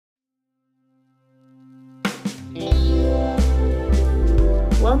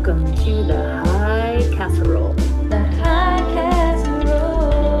Welcome to the High Casserole. The High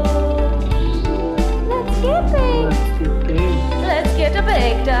Casserole. Let's get baked. Let's get a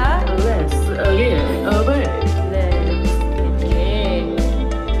baked, Let's get a baked. Let's get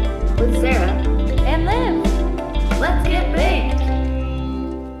baked. With Sarah And Liv. Let's get baked.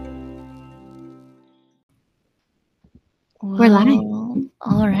 We're live. Well,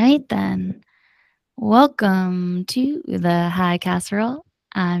 all right then. Welcome to the High Casserole.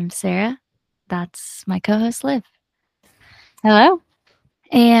 I'm Sarah. That's my co-host Liv. Hello.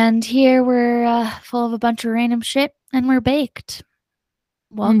 And here we're full of a bunch of random shit, and we're baked.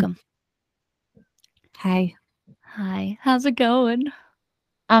 Welcome. Hi. Hi. How's it going?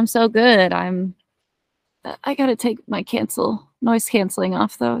 I'm so good. I gotta take my noise canceling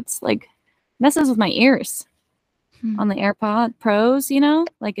off though. It's like messes with my ears on the AirPod Pros, you know?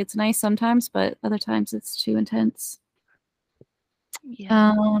 Like it's nice sometimes, but other times it's too intense.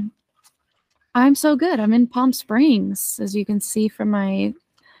 Yeah. I'm so good. I'm in Palm Springs, as you can see from my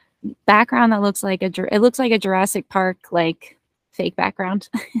background. That looks like it looks like a Jurassic Park like fake background.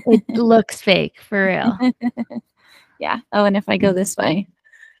 It looks fake for real. Yeah. Oh, and if I go this way,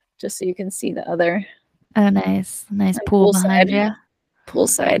 just so you can see the other Oh, nice. Nice pool behind you.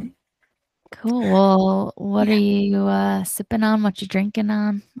 poolside. Cool. Well, what are you sipping on? What you drinking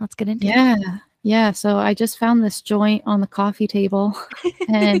on? Let's get into it. Yeah. So I just found this joint on the coffee table,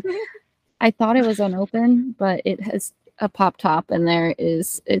 and I thought it was unopened, but it has a pop top, and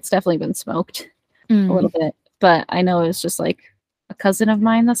it's definitely been smoked a little bit. But I know it was just like a cousin of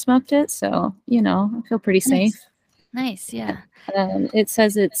mine that smoked it, so I feel pretty safe. Nice. Yeah. It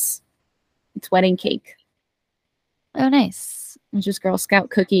says it's wedding cake. Oh, nice. It's just Girl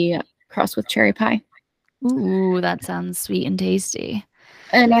Scout cookie crossed with cherry pie. Ooh, that sounds sweet and tasty.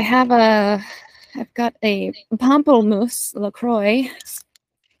 And I've got a pamplemousse LaCroix.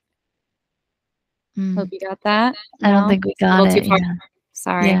 Hope you got that. I don't think we got it. Yeah.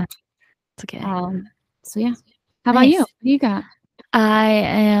 Sorry. Yeah. It's okay. So yeah. How about you? What do you got? I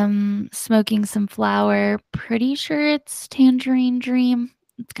am smoking some flower. Pretty sure it's Tangerine Dream.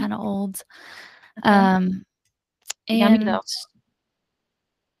 It's kind of old. Yummy though.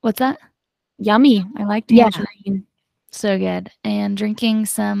 What's that? Yummy. I like tangerine. So good. And drinking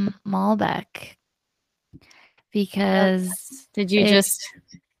some Malbec because Is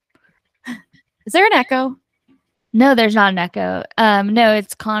there an echo? No, there's not an echo. No,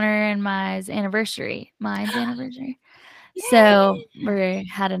 it's Connor and mine's anniversary. So we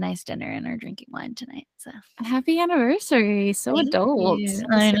had a nice dinner and are drinking wine tonight. So happy anniversary. So adult.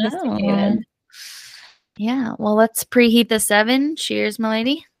 I know. Yeah. Well, let's preheat the 7. Cheers, my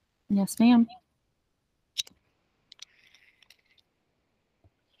lady. Yes, ma'am.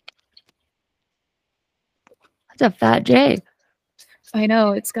 That's a fat J. I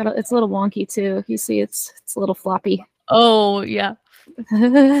know it's a little wonky too. You see, it's a little floppy. Oh yeah,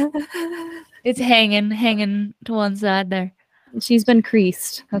 it's hanging to one side there. She's been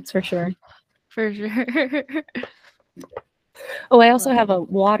creased, that's for sure. For sure. Oh, I also have a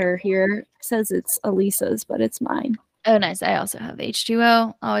water here. It says it's Elisa's, but it's mine. Oh, nice. I also have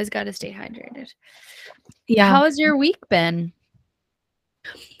H2O. Always got to stay hydrated. Yeah. How has your week been?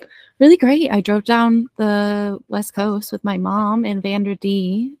 Really great. I drove down the West Coast with my mom and Vander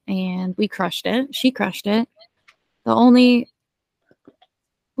D, and we crushed it. She crushed it. We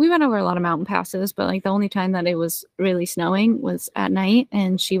went over a lot of mountain passes, but like the only time that it was really snowing was at night,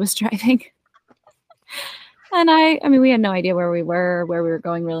 and she was driving. And I mean, we had no idea where we were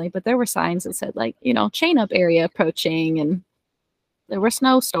going really, but there were signs that said like, chain up area approaching, and there were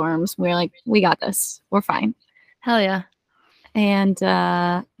snowstorms. We were like, we got this. We're fine. Hell yeah. And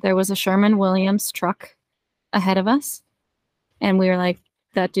there was a Sherman-Williams truck ahead of us. And we were like,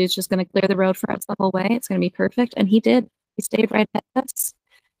 that dude's just going to clear the road for us the whole way. It's going to be perfect. And he did. He stayed right at us.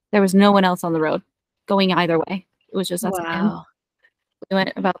 There was no one else on the road going either way. It was just us and him. We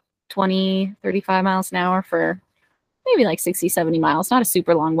went about 20, 35 miles an hour for maybe like 60, 70 miles. Not a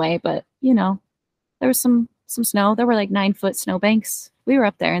super long way, but, there was some snow. There were like 9-foot snowbanks. We were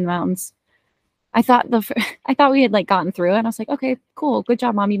up there in the mountains. I thought we had like gotten through it. And I was like, okay, cool. Good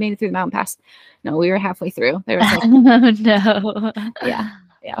job, Mom. You made it through the mountain pass. No, we were halfway through. There was like, oh, no. Yeah,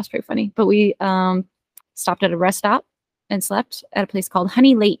 it was pretty funny. But we stopped at a rest stop and slept at a place called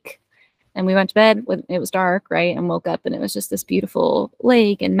Honey Lake. And we went to bed when it was dark, right? And woke up and it was just this beautiful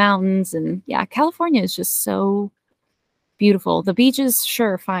lake and mountains. And yeah, California is just so beautiful. The beach is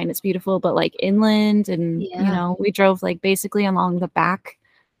sure fine. It's beautiful, but like inland and, we drove like basically along the back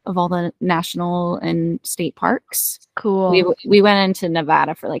of all the national and state parks. Cool. We went into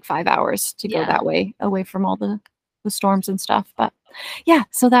Nevada for like 5 hours to go that way, away from all the storms and stuff. But Yeah,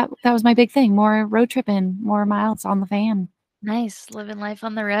 so that was my big thing. More road tripping, more miles on the van. Nice. Living life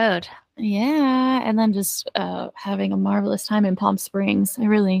on the road. Yeah, and then just having a marvelous time in Palm Springs.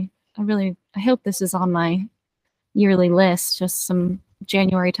 I hope this is on my yearly list. Just some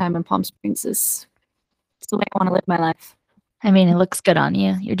January time in Palm Springs is it's the way I want to live my life. I mean, it looks good on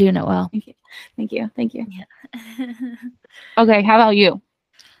you. You're doing it well. Thank you. Yeah. Okay, how about you?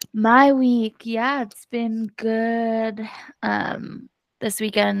 My week, yeah, it's been good. This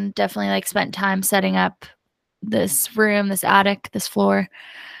weekend definitely like spent time setting up this room, this attic, this floor,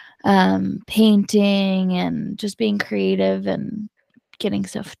 painting and just being creative and getting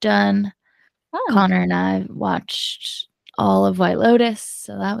stuff done. Oh. Connor and I watched all of White Lotus,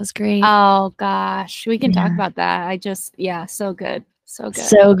 so that was great. Oh gosh, we can talk Yeah. about that. So good. So good.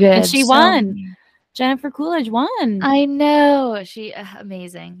 So good. And she won. Jennifer Coolidge won. I know. She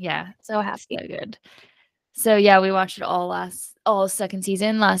amazing. Yeah. So happy. So good. So yeah, we watched it all second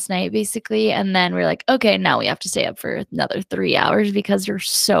season last night, basically. And then we're like, okay, now we have to stay up for another 3 hours because you're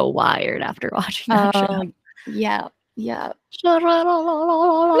so wired after watching that show. Yeah. Yeah.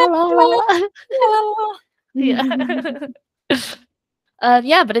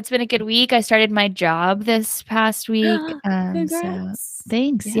 Yeah, but it's been a good week. I started my job this past week. So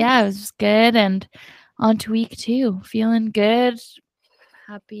thanks. Yes. Yeah, it was good. And on to week 2. Feeling good,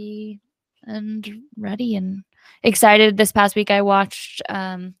 happy, and ready and excited. This past week I watched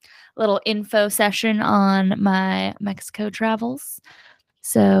a little info session on my Mexico travels.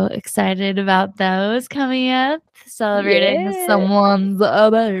 So excited about those coming up. Celebrating someone's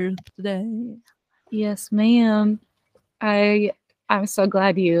birthday. Yes, ma'am. I'm so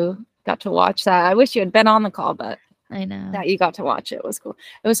glad you got to watch that. I wish you had been on the call, but I know that you got to watch it was cool.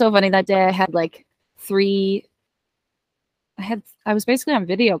 It was so funny that day. I had like I was basically on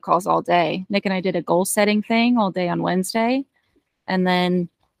video calls all day. Nick and I did a goal setting thing all day on Wednesday. And then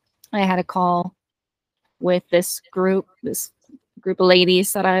I had a call with this group of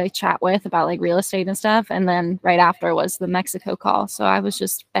ladies that I chat with about like real estate and stuff. And then right after was the Mexico call. So I was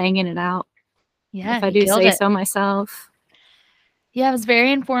just banging it out. Yeah, if I do say so myself. Yeah, it was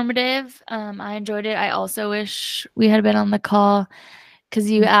very informative. I enjoyed it. I also wish we had been on the call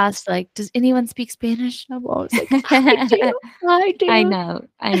because you asked, like, does anyone speak Spanish? I'm always like, I do. I know.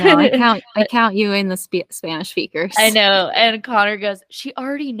 I count you in the Spanish speakers. I know. And Connor goes, she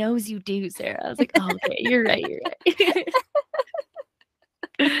already knows you do, Sarah. I was like, oh, okay, you're right.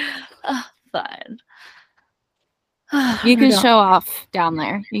 Oh, fine. You can show off down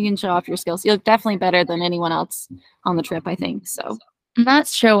there. You can show off your skills. You look definitely better than anyone else on the trip, I think. So not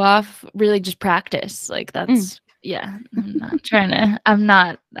show off, really just practice. Like that's yeah. I'm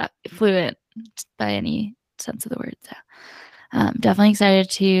not that fluent by any sense of the word. So definitely excited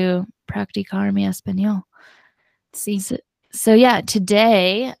to practicar mi español. So yeah,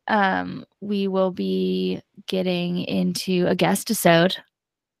 today we will be getting into a guestisode.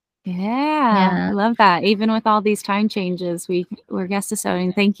 Yeah, I love that. Even with all these time changes, we're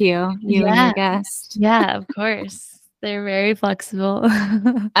guestisoding. Thank you, and your guest. Yeah, of course. They're very flexible.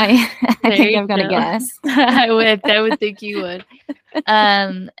 I think I'm gonna guess. I would think you would.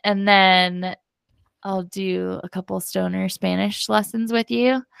 And then I'll do a couple stoner Spanish lessons with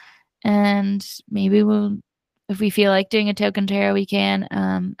you, and maybe if we feel like doing a token tarot, we can.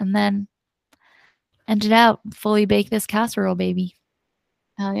 And then end it out, fully bake this casserole, baby.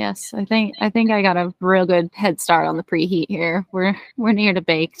 Oh yes, I think I got a real good head start on the preheat here. We're near to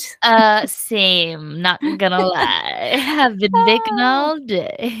baked. Same. Not gonna lie, I've been baking all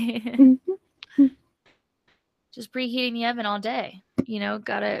day. Just preheating the oven all day.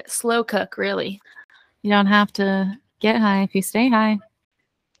 Gotta slow cook. Really, you don't have to get high if you stay high.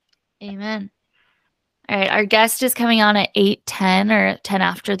 Amen. All right, our guest is coming on at 8:10 or 10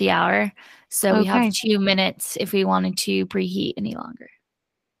 after the hour, so we have 2 minutes if we wanted to preheat any longer.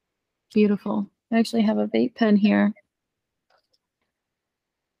 Beautiful. I actually have a vape pen here.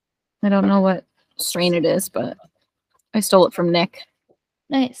 I don't know what strain it is, but I stole it from Nick.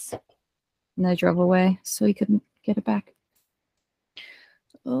 Nice. And I drove away so he couldn't get it back.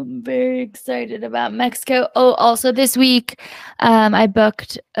 I'm very excited about Mexico. Oh, also this week, I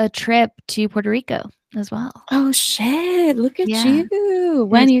booked a trip to Puerto Rico as well. Oh, shit. Look at you.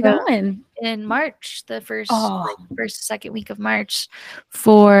 When are you going? In March, the first, second week of March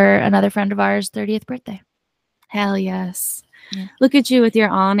for another friend of ours' 30th birthday. Hell yes. Yeah. Look at you with your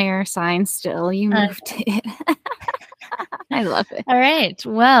on-air sign still. You moved it. I love it. All right.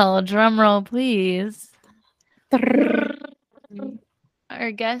 Well, drum roll, please.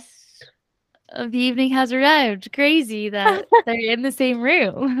 Our guest of the evening has arrived. Crazy that they're in the same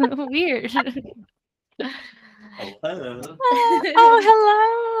room. Weird. Hello. Oh,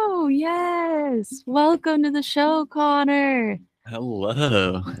 hello. Yes. Welcome to the show, Connor.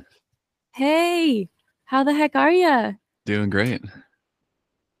 Hello. Hey, how the heck are you? Doing great.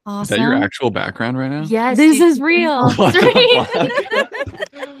 Awesome. Is that your actual background right now? Yes, This you is can real. What three. the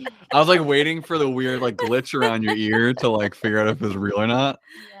fuck? I was like waiting for the weird like glitch around your ear to like figure out if it was real or not.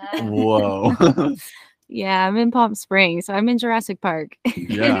 Yeah. Whoa. Yeah, I'm in Palm Springs. So I'm in Jurassic Park.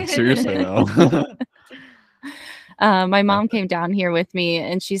 Yeah, seriously though. My mom came down here with me,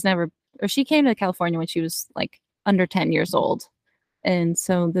 and she came to California when she was like under 10 years old. And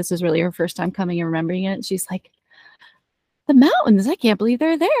so this is really her first time coming and remembering it. She's like, the mountains, I can't believe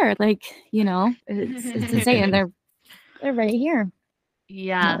they're there. Like, it's insane. They're right here.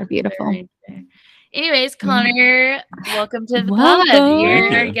 Yeah, they're beautiful. right there. Anyways, Connor, welcome to the Welcome. pod. You're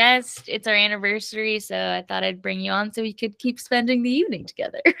Thank our you. guest. It's our anniversary, so I thought I'd bring you on so we could keep spending the evening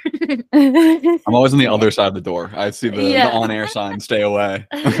together. I'm always on the other side of the door. I see the Yeah. on-air sign, stay away.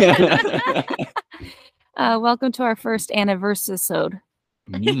 Welcome to our first anniversary.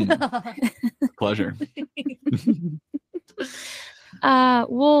 Pleasure.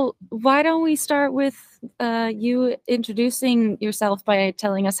 Well, why don't we start with you introducing yourself by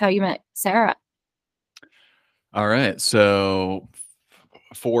telling us how you met Sarah? All right. So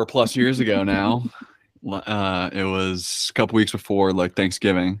 4+ years ago now, it was a couple weeks before like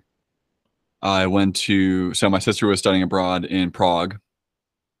Thanksgiving. I went to, so my sister was studying abroad in Prague,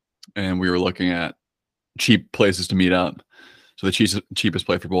 and we were looking at cheap places to meet up. So the cheapest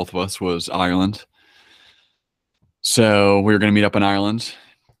place for both of us was Ireland. So we were going to meet up in Ireland.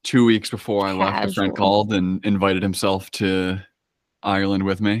 2 weeks before I left, a friend Casual. called and invited himself to Ireland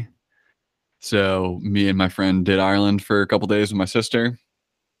with me. So me and my friend did Ireland for a couple days with my sister.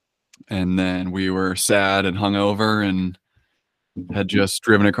 And then we were sad and hungover and had just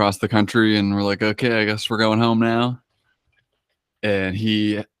driven across the country, and we're like, okay, I guess we're going home now. And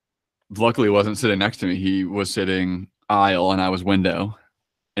he luckily wasn't sitting next to me. He was sitting aisle and I was window.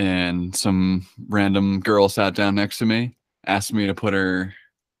 And some random girl sat down next to me, asked me to put her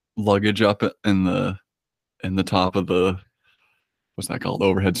luggage up in the top of the, what's that called,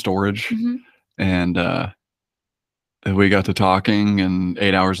 overhead storage. Mhm. And we got to talking, and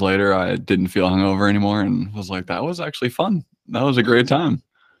 8 hours later I didn't feel hungover anymore and was like, that was actually fun. That was a great time.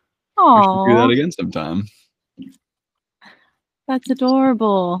 We should do that Oh, again sometime. that's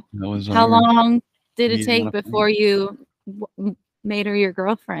adorable. That was How our long did it meeting on take a plane. before you made her your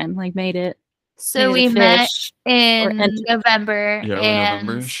girlfriend? Like made it So made it we a met fish? in enter- November, Yeah, and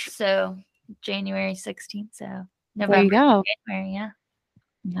November-ish. so January 16th. So There November, you go. January,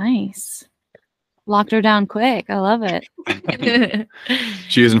 Nice. Locked her down quick. I love it. yeah.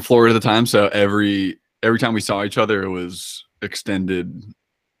 She was in Florida at the time, so every time we saw each other, it was extended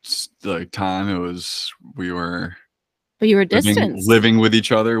like time. It was, we were But you were distant. living with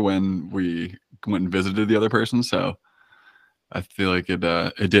each other when we went and visited the other person. So I feel like it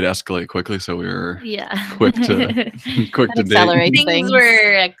did escalate quickly. So we were Yeah. quick to quick to date. accelerates Things things.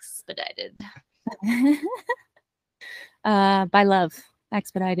 were expedited. By love.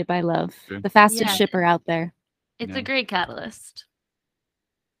 Expedited by love. True. The fastest Yeah. shipper out there. It's Yeah. a great catalyst.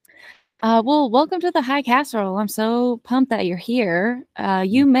 Well, welcome to the High Casserole. I'm so pumped that you're here.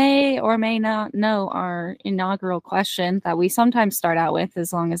 You may or may not know our inaugural question that we sometimes start out with,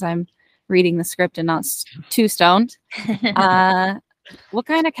 as long as I'm reading the script and not too stoned. What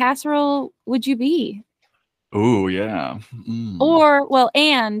kind of casserole would you be? Oh yeah. Or, well,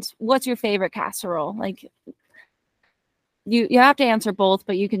 and what's your favorite casserole? Like, you have to answer both,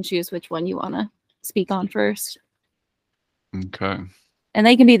 but you can choose which one you want to speak on first. Okay. And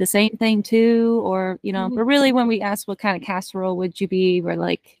they can be the same thing too, or, but really when we ask what kind of casserole would you be, we're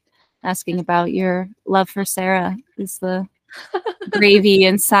like asking about your love for Sarah. Is the gravy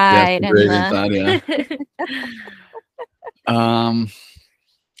inside Yes, the and gravy inside, yeah.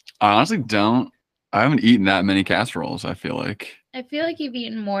 I honestly don't. I haven't eaten that many casseroles, I feel like. I feel like you've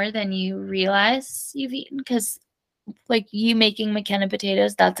eaten more than you realize you've eaten, because like you making McKenna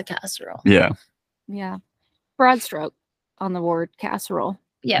potatoes, that's a casserole. Yeah. yeah. Broad stroke on the word casserole.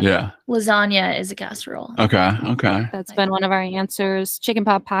 Yeah. Yeah. Lasagna is a casserole. Okay. Okay. That's been one of our answers. Chicken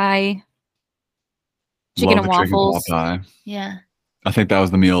pot pie. Chicken Love and the chicken pot waffles. pie. Yeah. I think that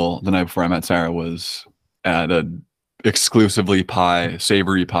was the meal the night before I met Sarah, was at a exclusively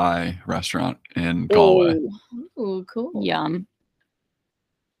savory pie restaurant in Galway. Ooh, cool. Yum.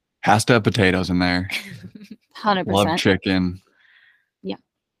 Has to have potatoes in there. 100%. Love chicken. Yeah.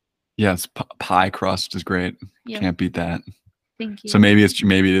 Yes, pie crust is great. Yep. Can't beat that. Thank you. So maybe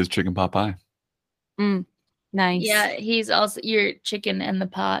it is chicken pot pie. Nice. Yeah, he's also your chicken and the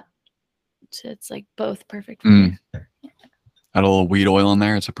pot sweet. It's like both perfect. For me. Add a little weed oil in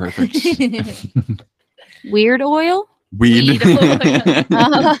there. It's a perfect Weird oil? weed. Weed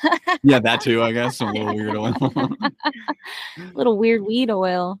oil. Yeah, that too, I guess. Some little weird oil. Little weird weed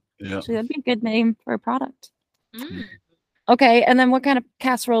oil. Yeah. Actually, that'd be a good name for a product. Mm. Okay, and then what kind of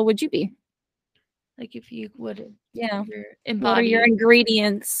casserole would you be? Like if you would, Yeah. embody. What are your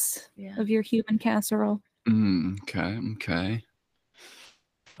ingredients Yeah. of your human casserole? Okay.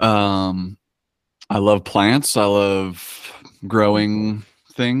 I love plants. I love growing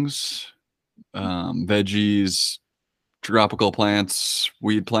things, veggies, tropical plants,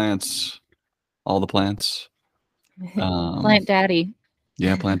 weed plants, all the plants. Plant daddy.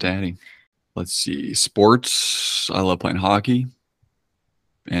 Yeah, plant daddy. Let's see. Sports. I love playing hockey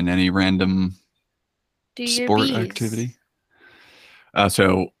and any random Do your sport bees. activity.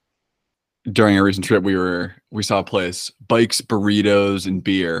 So during a recent trip, we saw a place, bikes, burritos, and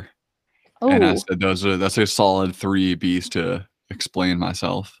beer. And I Oh, said that's a solid 3 B's to explain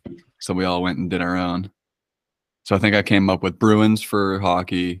myself. So we all went and did our own. So I think I came up with Bruins for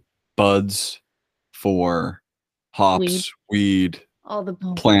hockey, buds for hops, weed, All the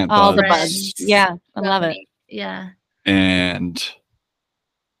plant all the buds, buds. Yeah, I love it. Yeah. and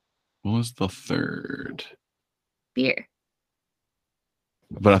what was the third? Beer.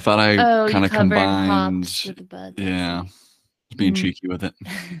 But I thought I kind you of covered combined. hops with the buds. Yeah, just being Mm. cheeky with it.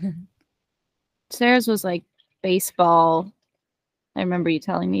 Sarah's was like baseball. I remember you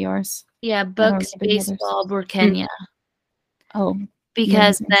telling me yours. Yeah, don't books, remember the others. baseball, Burkenya. Oh,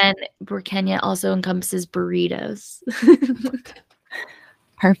 Because nice. then Burkenya also encompasses burritos.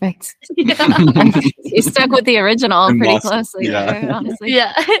 perfect. Yeah. You stuck with the original And pretty lost- closely yeah. there, honestly.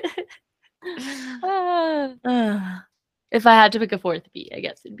 Yeah. Ah. If I had to pick a fourth bee, I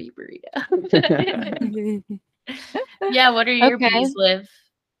guess it'd be burrito. Yeah, what are your Okay. bees, Liv?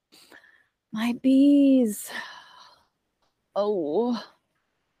 My bees. Oh.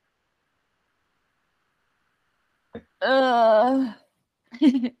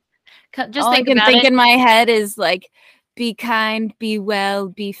 Just All I think can about think it. in my head is like, be kind, be well,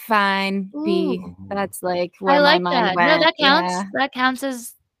 be fine, be. Ooh. That's like where I like my mind that. went. No, that counts. Yeah, That counts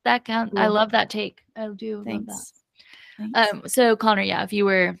as that count. I Cool. love that take. I do love that. thanks. Thanks. So Connor, yeah, if you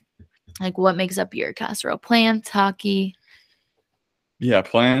were like, what makes up your casserole? Plants, hockey. Yeah,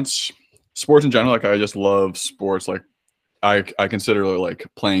 plants, sports in general. Like I just love sports. Like I consider like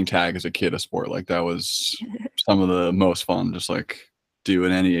playing tag as a kid a sport. Like that was some of the most fun. Just like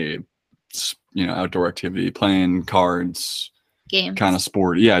doing any outdoor activity, playing cards, Games. kind of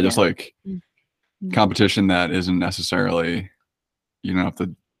sport. Yeah, just Yeah. like competition that isn't necessarily you don't have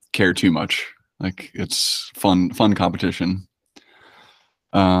to care too much. Like it's fun competition.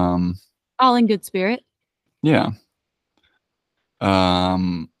 All in good spirit. Yeah.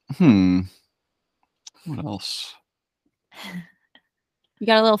 What else? You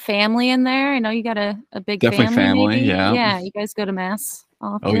got a little family in there. I know you got a big Definitely family, maybe. yeah. Yeah, you guys go to mass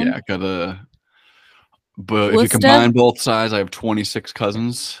often. Oh yeah, but if you Worcester? combine both sides, I have 26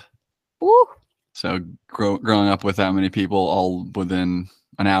 cousins. Woo. So growing up with that many people, all within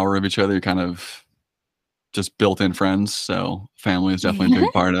an hour of each other, you're kind of just built-in friends. So family is definitely a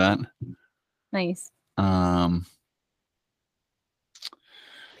big part of that. Nice.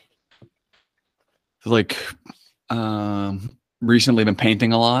 Recently been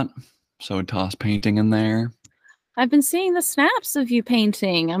painting a lot, so I'd toss painting in there. I've been seeing the snaps of you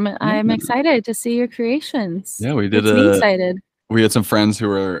painting. I'm excited to see your creations. Yeah, we did Makes me excited. We had some friends who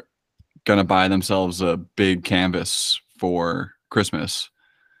were gonna buy themselves a big canvas for Christmas.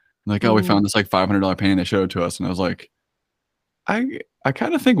 Like, oh, we found this like $500 painting. They showed it to us, and I was like, I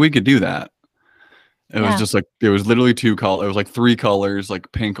kind of think we could do that. It was just like it was literally 2 colors. It was like 3 colors, like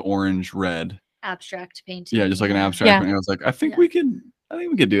pink, orange, red. Abstract painting. Yeah, just like an abstract Yeah. painting. I was like, I think we could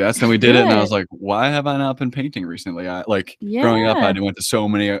do that. So we did it, and I was Good. like, why have I not been painting recently? I growing up, I went to so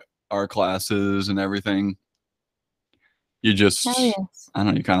many art classes and everything. You just, Hell yes. I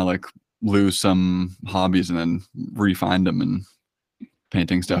don't know, you kind of like lose some hobbies and then re-find them, and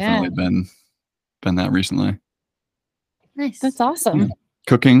painting's definitely been that recently. Nice. That's awesome. Yeah.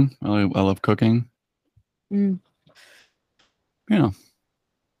 Cooking, I love cooking. Mm. Yeah,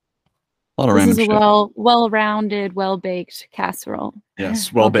 a lot of This random is a shit. well-rounded, well-baked casserole.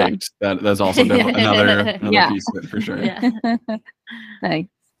 Yes, Well well done. baked. That's also another Yeah. piece of it for sure. Yeah. Nice.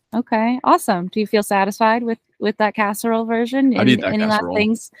 Okay, awesome. Do you feel satisfied with that casserole version? I'd eat that Any last casserole.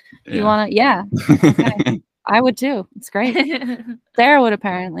 things you Yeah. want to? Yeah, okay. I would too. It's great. Sarah would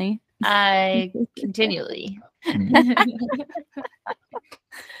apparently. I continually.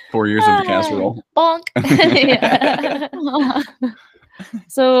 4 years of the casserole. Bonk. Yeah.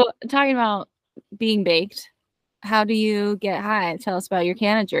 So talking about being baked, how do you get high? Tell us about your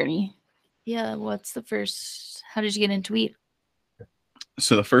Canada journey. Yeah, what's the first? How did you get into weed?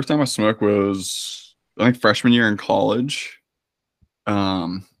 So the first time I smoked was I think freshman year in college.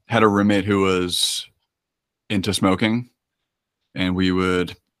 Had a roommate who was into smoking, and we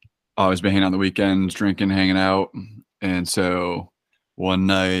would always be hanging out on the weekends, drinking, hanging out. And so one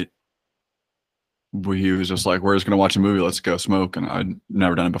night he was just like, "We're just gonna watch a movie. Let's go smoke." And I'd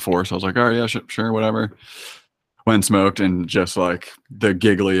never done it before, so I was like, "All right, yeah, sure, whatever." Went and smoked, and just like the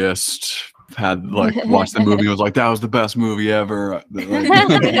giggliest. Had like watched the movie, and was like, "That was the best movie ever." Like,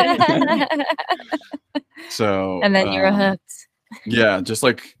 so And then you were hooked. yeah, just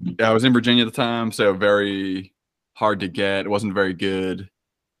like I was in Virginia at the time, so very hard to get. It wasn't very good.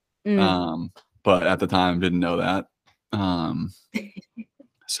 But at the time didn't know that.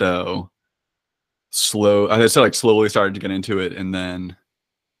 So I said like slowly started to get into it, and then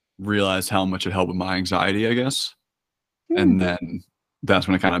realized how much it helped with my anxiety, I guess. And then that's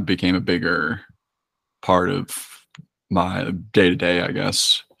when it kind of became a bigger part of my day to day, I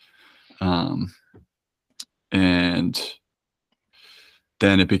guess. And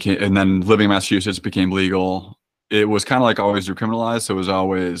then and then living in Massachusetts became legal. It was kind of like always decriminalized, so it was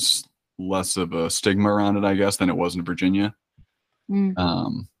always less of a stigma around it, I guess, than it was in Virginia.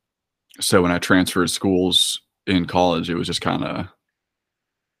 So when I transferred schools in college, it was just kind of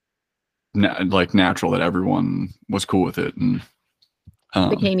like natural that everyone was cool with it, and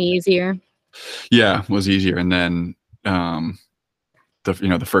Became easier. yeah, was easier. And then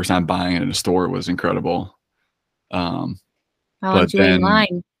the first time buying it in a store was incredible. How long did you wait in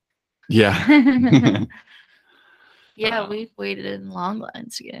line? Yeah. Yeah, we've waited in long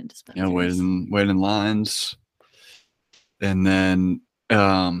lines to get into dispensaries. Yeah, waited in lines. And then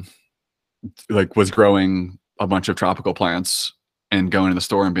like was growing a bunch of tropical plants and going to the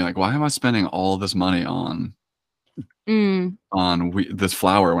store and being like, why am I spending all this money on this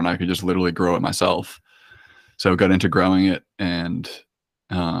flower when I could just literally grow it myself? So got into growing it, and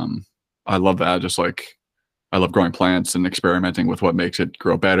I love that. Just like I love growing plants and experimenting with what makes it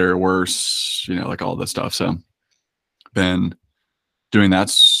grow better, worse, like all this stuff. So been doing that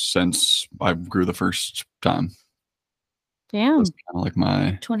since I grew the first time. Damn. That's kind of like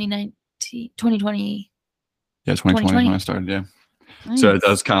my 2020. Yeah, 2020 when I started. Yeah. Nice. So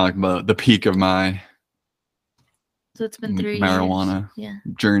that's kind of like the peak of my. So it's been 3 marijuana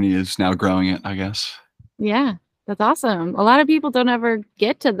journey is now growing it, I guess. Yeah, that's awesome. A lot of people don't ever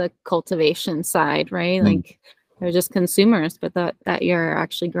get to the cultivation side, right? Like they're just consumers, but that you're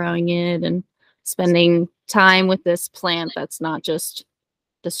actually growing it and spending time with this plant that's not just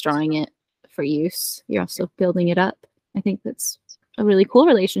destroying it for use. You're also building it up. I think that's a really cool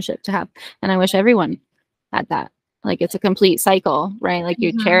relationship to have. And I wish everyone had that. Like it's a complete cycle, right? Like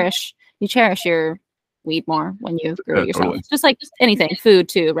you cherish your weed more when you grow it yourself. Totally. Just like anything, food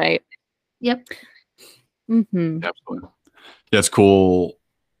too, right? Yep. Absolutely. Yeah, it's cool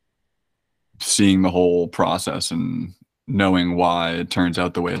seeing the whole process and knowing why it turns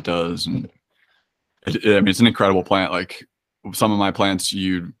out the way it does. And I mean, it's an incredible plant. Like some of my plants,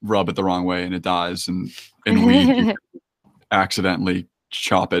 you rub it the wrong way and it dies, and weed, you accidentally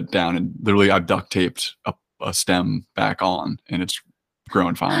chop it down, and literally I've duct taped a stem back on, and it's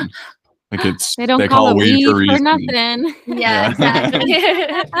growing fine. Like they call it weed for nothing. Yeah, exactly.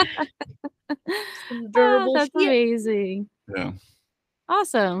 That's amazing. Yeah.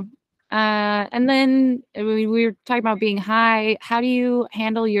 Awesome. And then we were talking about being high. How do you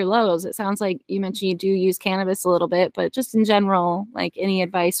handle your lows? It sounds like you mentioned you do use cannabis a little bit, but just in general, like any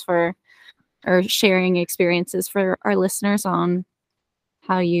advice or sharing experiences for our listeners on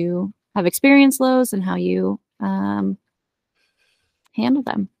how you have experienced lows and how you handle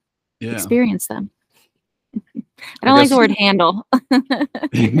them, experience them. I don't like the word handle.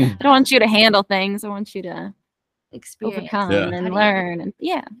 I don't want you to handle things. I want you to overcome and learn. And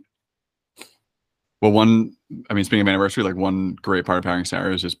Well, speaking of anniversary, like one great part of having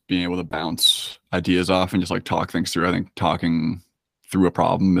Sarah is just being able to bounce ideas off and just like talk things through. I think talking through a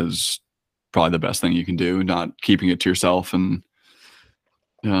problem is probably the best thing you can do, not keeping it to yourself and,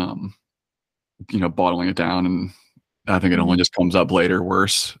 bottling it down. And I think it only just comes up later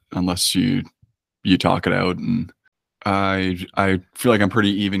worse unless you talk it out. And I feel like I'm pretty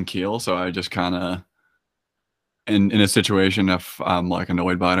even keel. So I just kind of, in a situation, if I'm like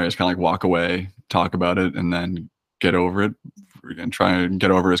annoyed by it, I just kind of like walk away, talk about it, and then get over it and try and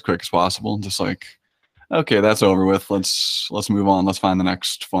get over it as quick as possible. Just like, okay, that's over with. Let's move on. Let's find the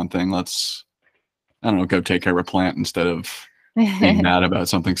next fun thing. Let's, I don't know, go take care of a plant instead of being mad about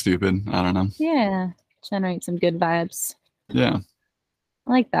something stupid. I don't know. Yeah. Generate some good vibes. Yeah.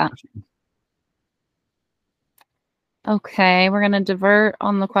 I like that. Okay, we're gonna divert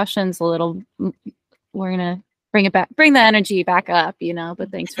on the questions a little. We're gonna bring it back, bring the energy back up, you know.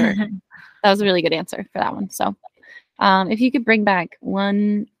 But thanks for that was a really good answer for that one. So, if you could bring back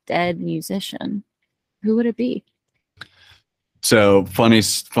one dead musician, who would it be? So funny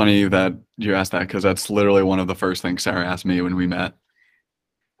that you asked that because that's literally one of the first things Sarah asked me when we met.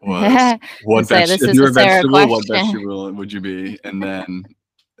 Was what this if is you were a a Sarah vegetable, what question. vegetable would you be? And then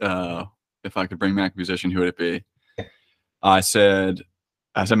if I could bring back a musician, who would it be? I said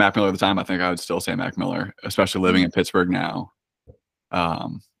Mac Miller at the time. I think I would still say Mac Miller, especially living in Pittsburgh now. I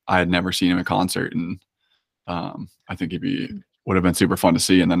had never seen him in concert, and I think would have been super fun to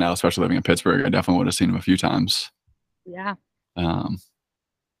see. And then now, especially living in Pittsburgh, I definitely would have seen him a few times. Yeah.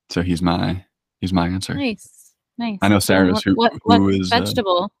 So he's my answer. Nice. I know Sarah's. What who is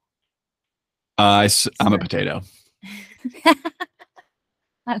vegetable? I'm a potato. Yeah.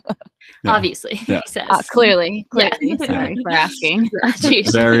 Obviously. Yeah. He says. Clearly. Yeah. Sorry for asking.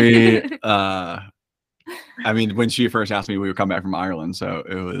 Jeez. Very. I mean, when she first asked me, we would come back from Ireland, so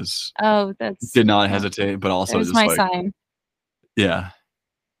it was. Oh, that's. Did not hesitate, but also There's just my like. sign. Yeah.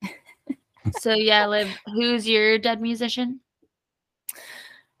 So yeah, Liv, who's your dead musician?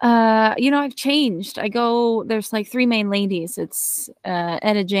 I've changed. There's like three main ladies. It's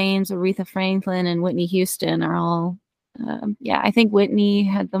Etta James, Aretha Franklin, and Whitney Houston are all I think Whitney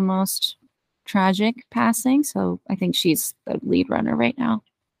had the most tragic passing, so I think she's the lead runner right now.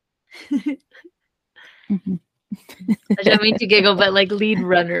 Mm-hmm. I don't mean to giggle, but like lead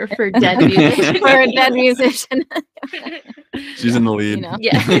runner for dead musician. For a dead musician. She's in the lead. You know?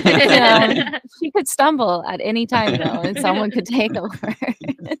 Yeah. She could stumble at any time though, and someone could take over.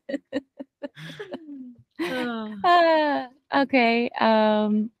 Okay.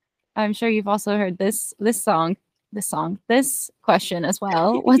 I'm sure you've also heard this question as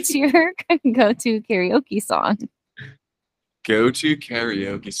well. What's your go-to karaoke song? Go-to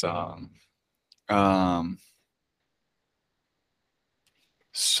karaoke song.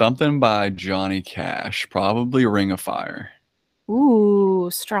 Something by Johnny Cash, probably Ring of Fire. Ooh,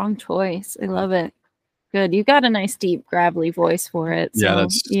 strong choice. I love it. Good. You got a nice deep gravelly voice for it. So, Yeah,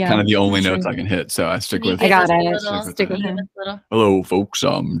 that's kind of the only notes I can hit, so I stick with. I got Give it. us a little- Stick with give him. us a little. Hello, folks.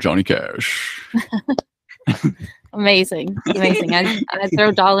 I'm Johnny Cash. Amazing. I'd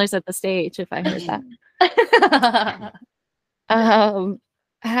throw dollars at the stage if I heard that.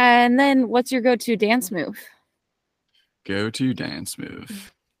 And then what's your go-to dance move? Go-to dance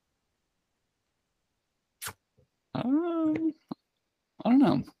move. I don't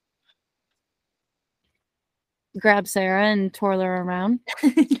know. Grab Sarah and twirl her around.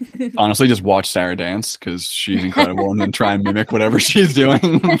 Honestly, just watch Sarah dance because she's incredible, and then try and mimic whatever she's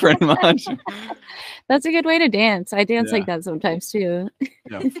doing. Pretty much. That's a good way to dance. I dance Yeah. like that sometimes too.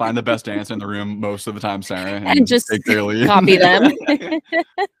 Yeah, find the best dancer in the room most of the time, Sarah, And just take their lead. copy them.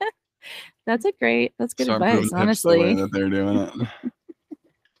 That's good Start advice, moving the hips the way honestly. that they're doing it.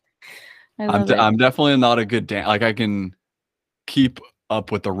 I love it. I'm definitely not a good dancer. Like I can keep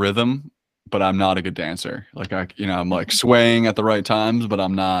up with the rhythm, but I'm not a good dancer. Like I'm like swaying at the right times, but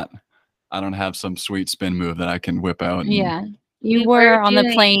I'm not. I don't have some sweet spin move that I can whip out. And, Yeah. You We were were on the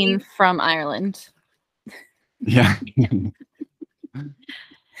doing- plane from Ireland. Yeah.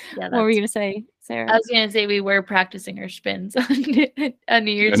 Yeah, What were that's- you gonna say, Sarah? I was gonna say we were practicing our spins on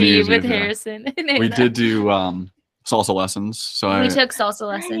New Year's New Year's Eve with Eve, yeah. Harrison. And We Anna. did do salsa lessons, so I We took salsa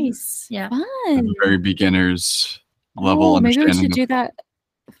lessons. Nice. Yeah. have Fun. a very beginner's level Maybe we understanding. should do that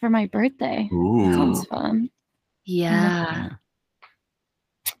for my birthday. That Ooh. sounds fun. Yeah.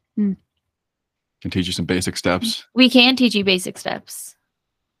 Hmm. Can teach you some basic steps. We can teach you basic steps.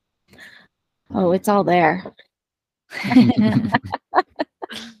 Oh, it's all there.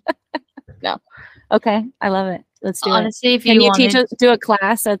 Okay, I love it. Let's do it. Honestly, if Can you you wanted, teach us do a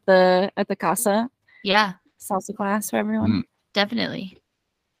class at the casa yeah, salsa class for everyone? Mm. definitely.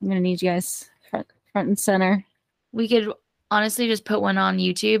 I'm gonna need you guys front and center. We could honestly just put one on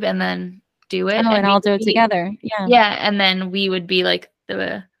YouTube and then do it. Oh, and we I'll could do it be- together. Yeah. Yeah, and then we would be like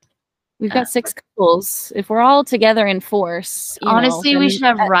the. We've got 6 couples. If we're all together in force, Honestly, we should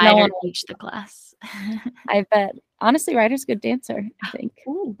have no Ryder one- teach the class. I bet. Honestly, Ryder's a good dancer. I think.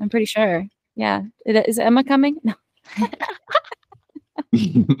 I'm pretty sure. Yeah. Is Emma coming? No.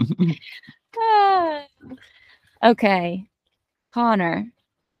 Ah. Okay, Connor.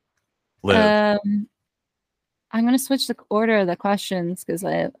 Live. I'm gonna switch the order of the questions because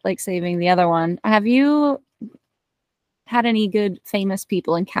I like saving the other one. Have you had any good famous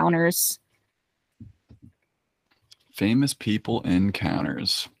people encounters? Famous people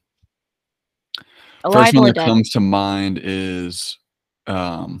encounters. Alive First one or that dead? comes to mind is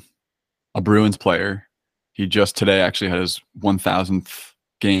a Bruins player. He just today actually had his 1000th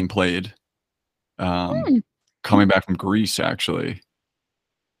game played. Coming back from Greece, actually.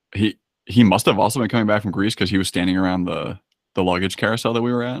 He must have also been coming back from Greece because he was standing around the luggage carousel that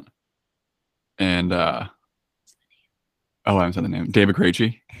we were at. And I haven't said the name. David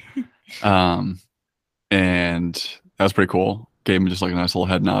Krejci. And that was pretty cool. Gave him just like a nice little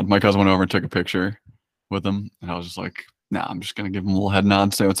head nod. My cousin went over and took a picture with him. And I was just like, nah, I'm just gonna give him a little head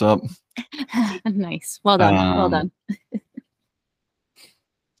nod, say what's up. Nice. Well done. Well done.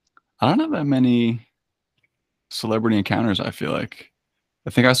 I don't have that many celebrity encounters, I feel like.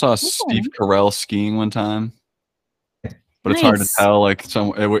 I think I saw Steve Carell skiing one time. But it's hard to tell. Like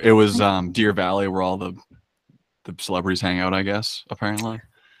it was Deer Valley where all the celebrities hang out, I guess, apparently.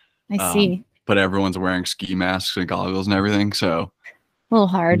 I see. But everyone's wearing ski masks and goggles and everything, so a little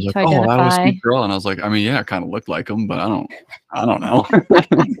hard to identify. Oh, that was Steve Carell, and I was like, I mean, yeah, it kind of looked like him, but I don't know.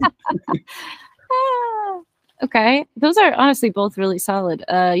 Okay, those are honestly both really solid.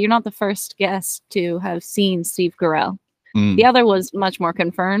 You're not the first guest to have seen Steve Carell. The other was much more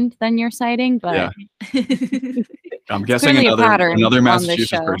confirmed than your sighting, but I'm guessing another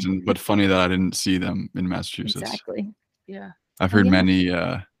Massachusetts person. But funny that I didn't see them in Massachusetts. Exactly. Yeah. I've heard many.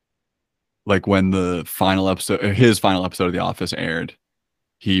 Like when the his final episode of The Office aired,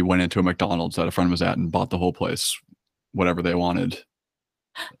 he went into a McDonald's that a friend was at and bought the whole place, whatever they wanted.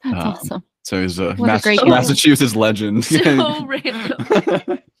 That's awesome. So he's a Massachusetts legend. So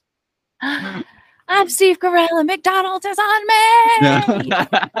random. I'm Steve Carell and McDonald's is on me.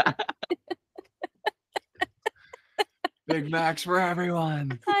 Yeah. Big Macs for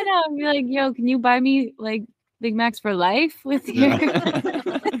everyone. I know. I'm like, yo, can you buy me like Big Macs for life with your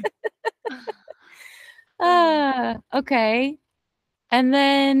okay. And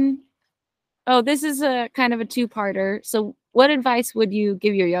then this is a kind of a two-parter. So what advice would you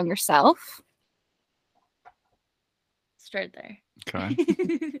give your younger self? Start there. Okay.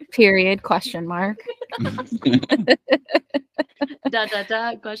 Period. Question mark. Question.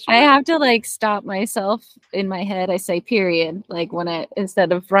 I have to like stop myself in my head. I say period, like when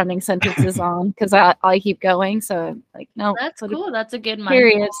instead of running sentences on, because I keep going. So I'm like, no, that's cool. That's a good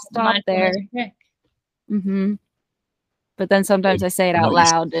period. Stop there. Mm-hmm. But then sometimes I say it out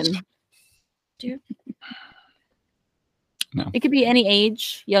loud, and no, it could be any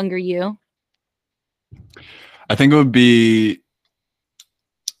age, younger you. I think it would be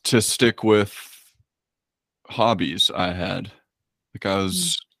to stick with hobbies I had. Like I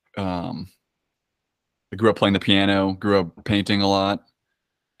grew up playing the piano, grew up painting a lot,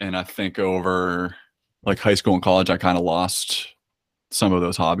 and I think over like high school and college, I kind of lost some of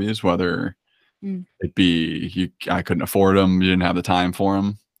those hobbies, whether it be I couldn't afford them, you didn't have the time for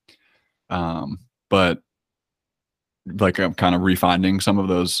them. But like I'm kind of refinding some of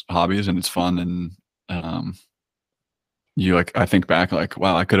those hobbies, and it's fun. And I think back like,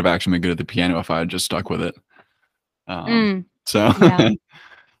 wow, I could have actually been good at the piano if I had just stuck with it. So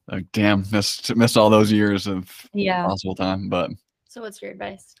like, damn, missed all those years of possible time. But so what's your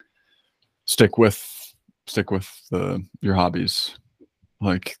advice? Stick with your hobbies.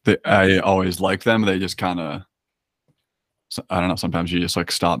 Like I always liked them. They just kind of, I don't know. Sometimes you just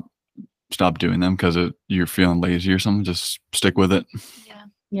like stop doing them because you're feeling lazy or something. Just stick with it.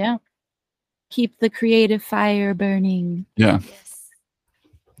 Yeah. Keep the creative fire burning. Yeah. Yes.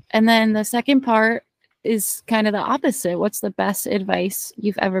 And then the second part is kind of the opposite. What's the best advice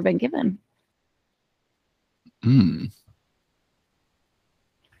you've ever been given?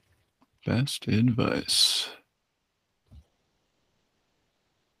 Best advice.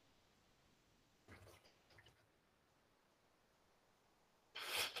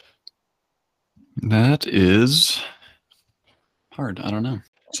 That is hard. I don't know.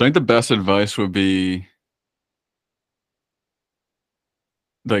 So I think the best advice would be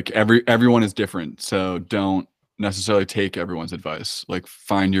like everyone is different. So don't necessarily take everyone's advice. Like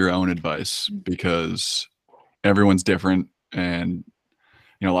find your own advice because everyone's different. And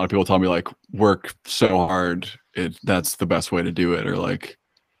a lot of people tell me like work so hard. That's the best way to do it. Or like,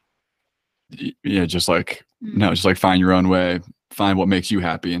 just like, no, just like find your own way, find what makes you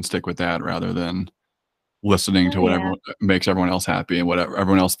happy and stick with that rather than listening to whatever makes everyone else happy and whatever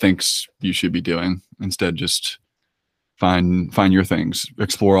everyone else thinks you should be doing. Instead, just find your things,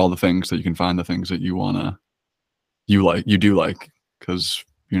 explore all the things that you can find, the things that you do like, because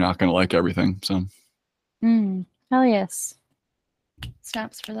you're not going to like everything. So hell yes.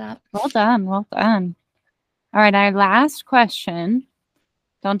 Snaps for that. Well done. All right, our last question.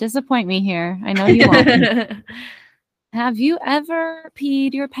 Don't disappoint me here. I know you won't. Have you ever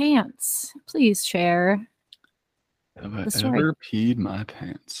peed your pants? Please share. Have I the story. ever peed my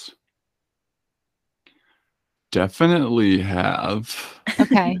pants? Definitely have.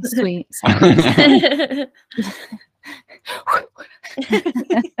 Okay, sweet. Sorry.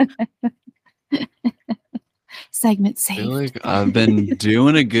 Segment I feel saved. like I've been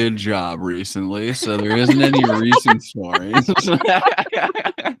doing a good job recently, so there isn't any recent stories.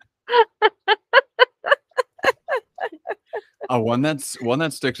 One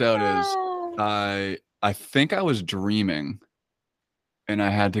that sticks out is I think I was dreaming and I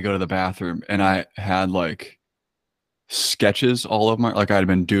had to go to the bathroom and I had like sketches all over my, like I'd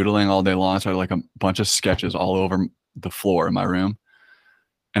been doodling all day long, so I had like a bunch of sketches all over the floor in my room.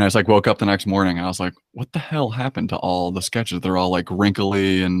 And I just like woke up the next morning and I was like, what the hell happened to all the sketches? They're all like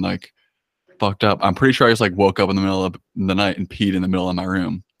wrinkly and like fucked up. I'm pretty sure I just like woke up in the middle of the night and peed in the middle of my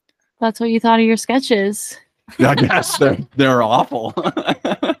room. That's what you thought of your sketches. I guess they're awful.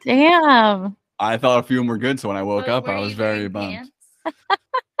 Damn. I thought a few of them were good, so when I woke up, Were I was you very wearing bummed.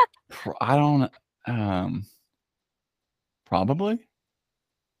 pants? I don't. Probably.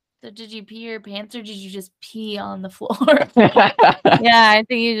 So did you pee your pants or did you just pee on the floor? Yeah, I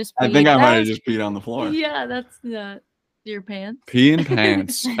think you just. I think I peed. might have just peed on the floor. Yeah, that's not your pants. Pee in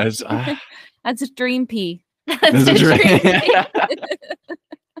pants. As That's a dream pee. There's a That's dream. dream.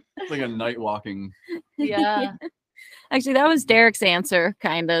 It's like a night walking. Yeah. Actually, that was Derek's answer,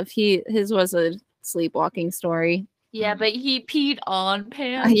 kind of. His was a sleepwalking story. Yeah, but he peed on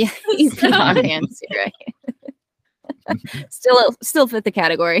pants. Yeah, he's peed on pants. You're right. Still fit the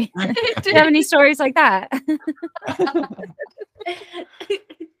category. Do you have any stories like that?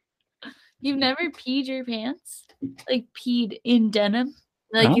 You've never peed your pants? Like peed in denim?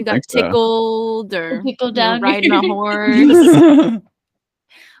 I Like don't you got think so. tickled or Tickled you're down riding a your- horse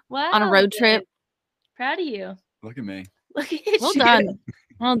Wow. on a road babe. trip. Proud of you. Look at me. Look at Well you. done.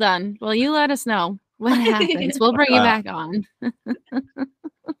 Well done. Well, you let us know what happens. We'll bring you back on.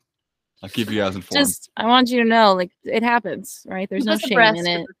 I'll keep you guys informed. Just, I want you to know, like, it happens, right? There's no Just shame abreast in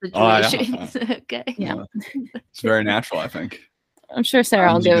it. of the Oh, yeah. situations. Okay. Yeah. It's very natural, I think. I'm sure Sarah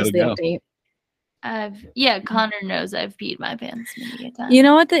will Times you give us the gotta go. update. Connor knows I've peed my pants many a time. You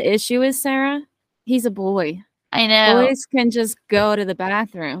know what the issue is, Sarah? He's a boy. I know. Boys can just go to the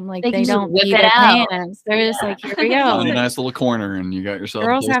bathroom. Like, They they can just don't whip pee it their out. pants. They're just like, here we Find a go. nice little corner, and you got yourself. a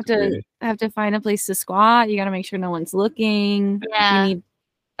Girls place have to find a place to squat. You got to make sure no one's looking. Yeah. You need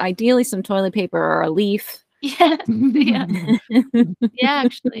ideally some toilet paper or a leaf. Yeah. Yeah. Yeah,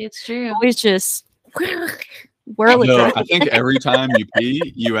 actually, it's true. Always just whirl it No, dry. I think every time you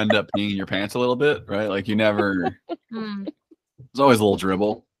pee, you end up peeing your pants a little bit, right? Like you never. Mm. There's always a little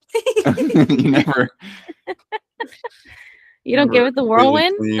dribble. You never. You don't give it the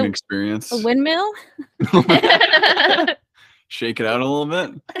whirlwind, Clean experience. the windmill. Shake it out a little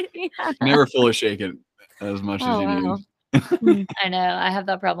bit. Yeah. You never fully shake it as much as you wow. need. I know. I have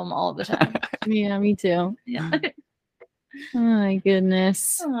that problem all the time. Yeah, me too. Yeah. Oh my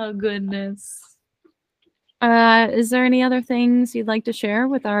goodness. Oh, goodness. Is there any other things you'd like to share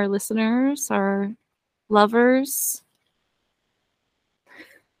with our listeners, our lovers?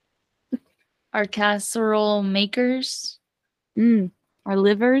 Our casserole makers. Our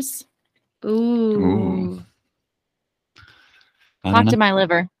livers? Ooh. I Talk don't to know. my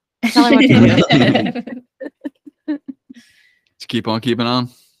liver. Tell her what to do. Just keep on keeping on.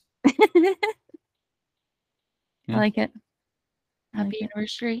 I Yeah. like it. Happy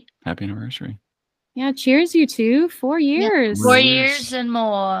anniversary. Happy anniversary. Yeah, cheers, you two. 4 years. 4 Years. years and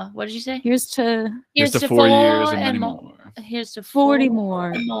more. What did you say? Here's to Here's to 4 years and many more. more. Here's to 40 four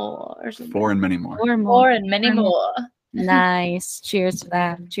more. more. Or something. 4 and many more. 4 more. Four and many Four more. more. Nice. Cheers to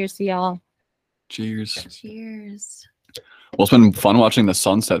that. Cheers to y'all. Cheers. Cheers. Well, it's been fun watching the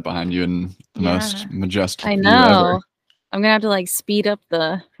sunset behind you and the Yeah. most majestic I view know. ever. I'm gonna have to like speed up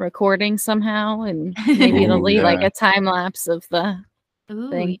the recording somehow, and maybe it'll Ooh, be like yeah. a time lapse of the Ooh,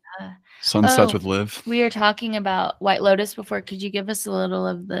 thing. yeah. Sunsets Oh. with Liv. We were talking about White Lotus before. Could you give us a little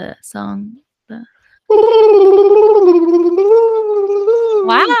of the song?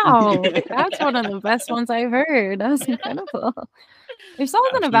 Wow, that's one of the best ones I've heard. That was incredible. There's something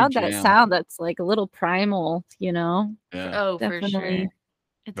Absolute about that jam. sound that's like a little primal, you know? Yeah. Oh, for sure. Definitely.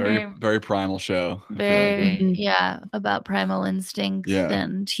 It's Very primal show. I feel like. very, Mhm. yeah, about primal instincts Yeah.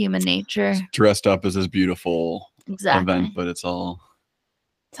 and human nature. Dressed up as this beautiful Exactly. event, but it's all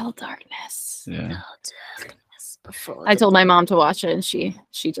It's all darkness. yeah. Before I told my mom to watch it, and she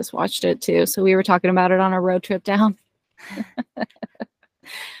just watched it too. So we were talking about it on our road trip down.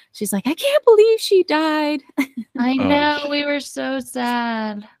 She's like, I can't believe she died. I Oh. know, we were so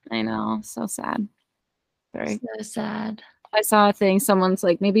sad. I know, so sad. Very. So sad. I saw a thing. Someone's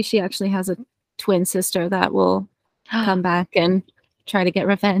like, maybe she actually has a twin sister that will come back and try to get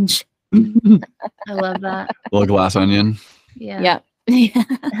revenge. I love that. Little glass onion. Yeah. Yep.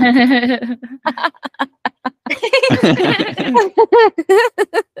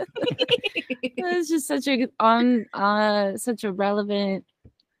 It's just such a relevant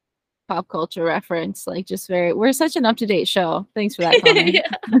pop culture reference. Like, just we're such an up-to-date show. Thanks for that comment.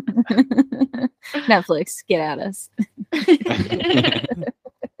 Netflix, get at us.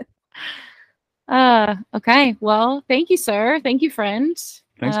 Okay. Well, thank you, sir. Thank you, friend.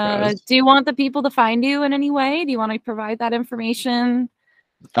 Thanks, guys. Do you want the people to find you in any way? Do you want to provide that information?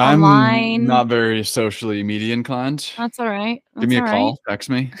 I'm Online? not very socially media inclined. That's all right. Give me a That's call, text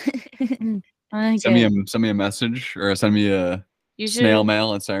me, I send me get a message, or send me a You should, snail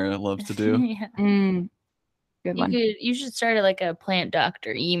mail, as Sarah loves to do. Yeah. Good one. You should start like a plant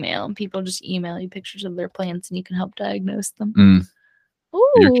doctor email, and people just email you pictures of their plants, and you can help diagnose them.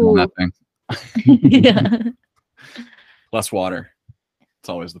 You're killing Ooh. that thing. Yeah. Less water. It's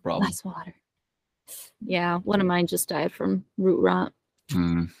always the problem. Less water. Yeah, one of mine just died from root rot.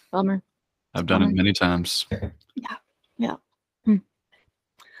 Bummer. I've done it many times. Yeah.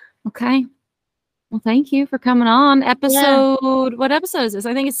 Okay. Well, thank you for coming on. Episode, what episode is this?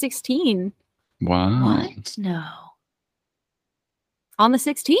 I think it's 16. Wow. What? No. On the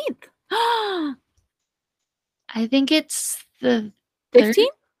 16th. I think it's the 15th?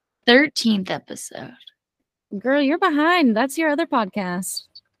 13th episode. Girl, you're behind. That's your other podcast.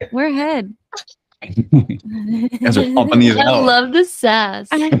 We're ahead. You guys are pumping these I out. love the sass.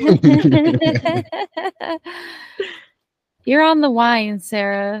 You're on the wine,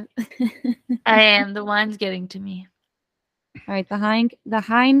 Sarah. I am. The wine's getting to me. All right, the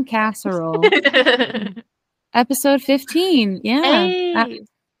Hein Casserole. Episode 15. Yeah. Hey.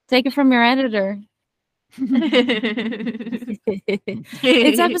 Take it from your editor.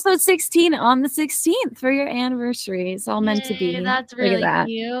 It's episode 16 on the 16th for your anniversary. It's all meant to be. Yay, that's Look at really that.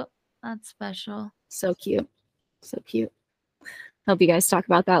 cute. That's special. So cute. So cute. Hope you guys talk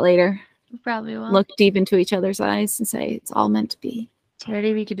about that later. We probably will. Look deep into each other's eyes and say it's all meant to be.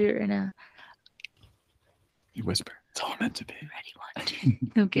 Ready? We could do it right now. You whisper. It's all meant to be. Ready? 1,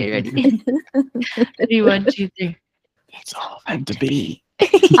 2. Okay, ready. Ready? 1, 2, 3. It's all meant to be.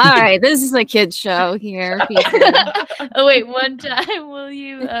 All right, this is a kid's show here. People. Oh wait, one time will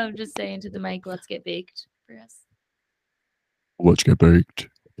you just say into the mic, "Let's get baked" for us? Let's get baked.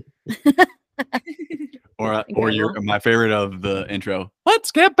 or Okay, your well. my favorite of the intro.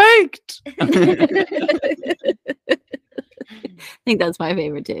 Let's get baked. I think that's my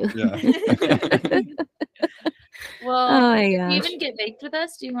favorite too. Yeah. Well, Oh my do you gosh. even get baked with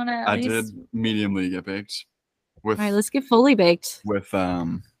us? Do you want to? I did mediumly get baked with All right, let's get fully baked. was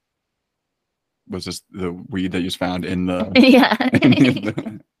this the weed that you just found in the Yeah.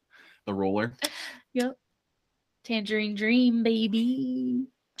 the roller? Yep. Tangerine dream, baby.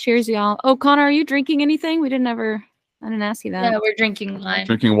 Cheers, y'all. Oh, Connor, are you drinking anything? I didn't ask you that. Yeah, we're drinking wine.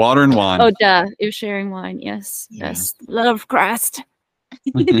 Drinking water and wine. Oh, duh. You're sharing wine. Yes. Yeah. Yes. Love Christ.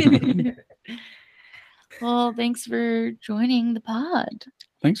 Well, thanks for joining the pod.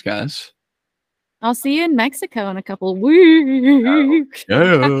 Thanks, guys. I'll see you in Mexico in a couple weeks.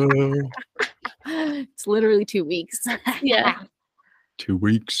 Yeah. It's literally 2 weeks. Yeah. 2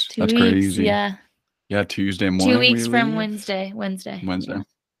 weeks. 2 That's weeks. crazy. Yeah. Yeah, Tuesday morning. 2 weeks we from leave. Wednesday. Wednesday.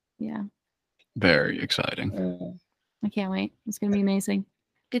 Yeah. Very exciting. I can't wait. It's going to be amazing.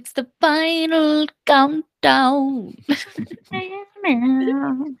 It's the final countdown.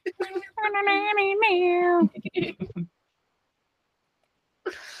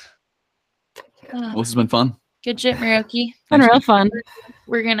 Well, this has been fun. Good shit, Miroki. Been real fun.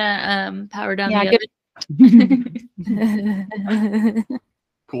 We're gonna power down Yeah, the oven.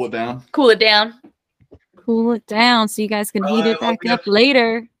 Cool it down. Cool it down. Cool it down so you guys can heat it back up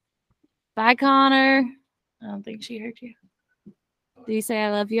later. Bye, Connor. I don't think she heard you. Do you say I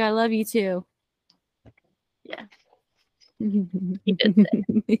love you? I love you too. Yeah. He did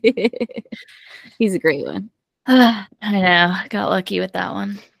He's a great one. I know. Got lucky with that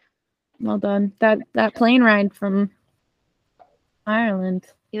one. Well done. That plane ride from Ireland.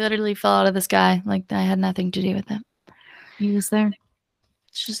 He literally fell out of the sky. Like I had nothing to do with it. He was there. It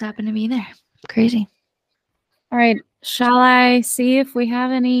just happened to be there. Crazy. All right. Shall I see if we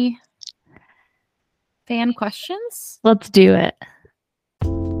have any fan questions? Let's do it.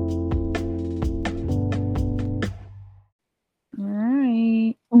 All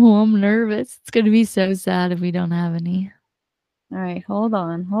right. Oh, I'm nervous. It's gonna be so sad if we don't have any. All right. Hold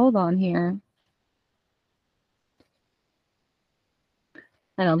on here.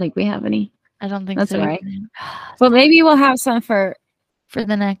 I don't think we have any. I don't think That's so. all right. But maybe we'll have some for for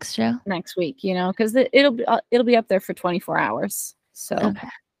the next show. next week, you know, because it'll be up there for 24 hours. So, Okay.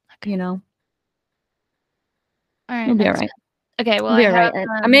 you know, All right. it'll be all that's right. good. Okay. Well, It'll be I all right.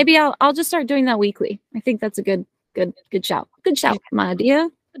 have, And maybe I'll just start doing that weekly. I think that's a good shout. Good shout, my dear.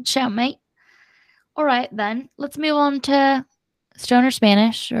 good shout, mate. All right, then. Let's move on to Stoner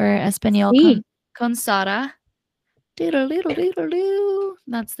Spanish or Español Sí. con Sara. Doodle-doodle-doodle-doo.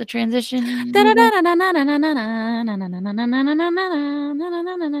 That's the transition.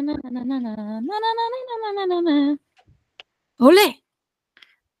 Ole.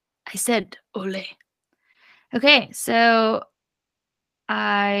 I said ole. Okay, so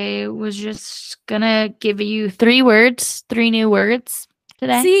I was just gonna give you 3 new words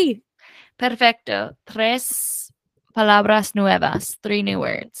today. Sí. Perfecto. 3 palabras nuevas. 3 new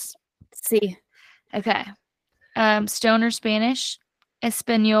words. Sí. Okay. Stoner Spanish,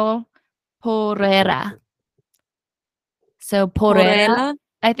 Español, porrera. So porrera. Porrera.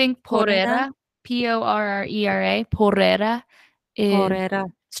 I think Porrera. porrera, Porrera, porrera is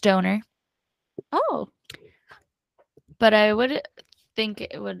Porrera. stoner. Oh. But I would think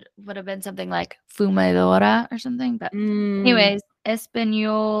it would have been something like fumadora or something. But anyways,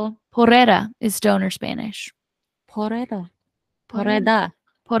 Español, porrera is stoner Spanish. Porrera. Porrera.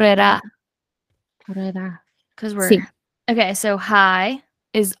 Porrera. Porrera. Porrera. Because we're Sí. okay. So high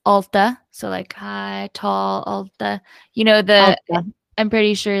is alta. So like high, tall, alta. You know the. Alta. I'm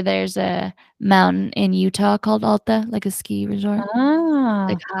pretty sure there's a mountain in Utah called Alta, like a ski resort. Ah.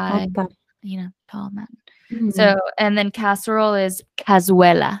 Like high, Alta. tall mountain. Mm. So, and then casserole is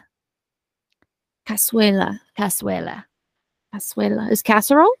cazuela. Cazuela. Cazuela. Cazuela. Is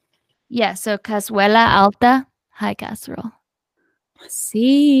casserole? Yeah, so cazuela alta, high casserole.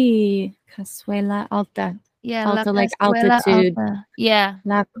 Sí. Cazuela alta. Yeah, Alta, like cazuela altitude. alta. Yeah,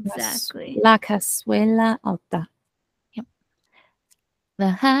 Exactly. La cazuela alta. the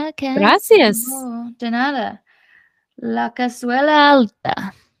high casserole. Gracias. De nada. La cazuela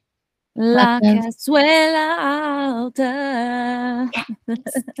alta. La cazuela alta.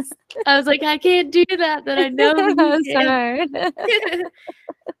 I was like, I can't do that, but I know you can. Sorry.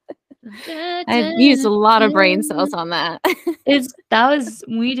 I've used a lot of brain cells on that. That was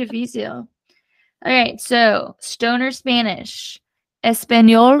muy difícil. All right, so stoner Spanish,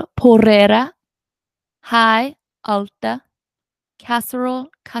 Español, porrera, high, alta, casserole,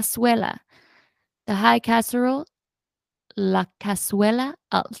 cazuela. The high casserole, la cazuela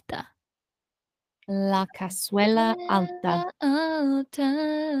alta. La cazuela alta.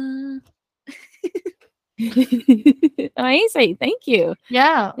 Amazing. Thank you.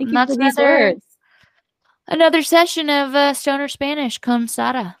 Yeah, Thank you that's for these words. another session of stoner Spanish con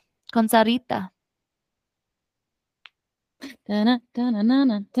Sara, con Sarita.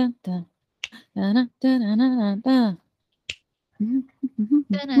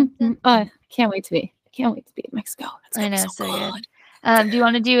 Oh, can't wait to be in Mexico. I know, so good. Do you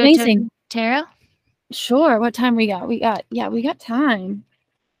want to do Amazing. a tarot? Sure. What time we got? We got time.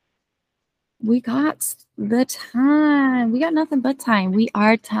 We got the time. We got nothing but time. We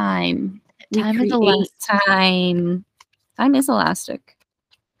are time. Time is create elastic. time. Time is elastic.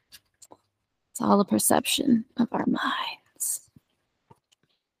 It's all a perception of our minds.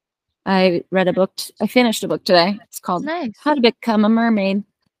 I read a book. I finished a book today. It's called Nice. How to Become a Mermaid.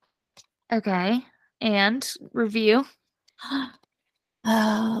 Okay. And review.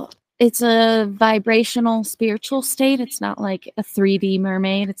 It's a vibrational spiritual state. It's not like a 3D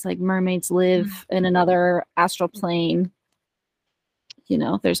mermaid. It's like mermaids live in another astral plane. You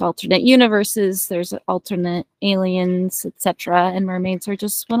know, there's alternate universes, there's alternate aliens, etc. And mermaids are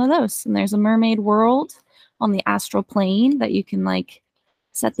just one of those. And there's a mermaid world on the astral plane that you can like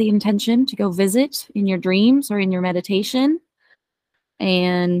set the intention to go visit in your dreams or in your meditation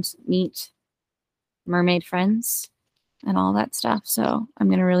and meet mermaid friends and all that stuff. So I'm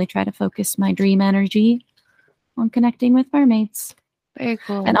going to really try to focus my dream energy on connecting with mermaids. Very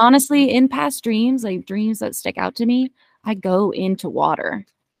cool. And honestly, in past dreams, like dreams that stick out to me, I go into water.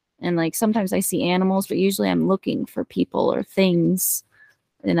 And like sometimes I see animals, but usually I'm looking for people or things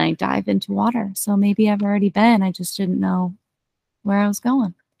and I dive into water. So maybe I've already been. I just didn't know where I was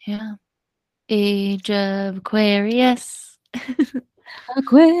going. Yeah. Age of Aquarius.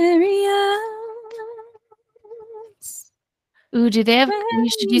 Aquarius. Ooh, do they have? We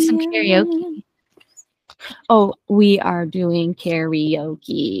should do some karaoke. Oh, we are doing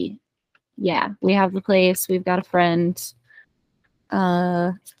karaoke. Yeah, we have the place. We've got a friend.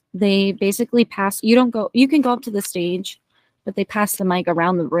 They basically pass. You can go up to the stage, but they pass the mic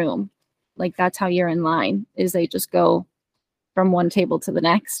around the room. Like that's how you're in line. Is they just go from one table to the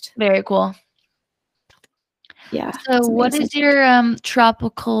next. Very cool. Yeah. So it's what amazing. does your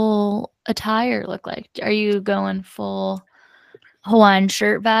tropical attire look like? Are you going full Hawaiian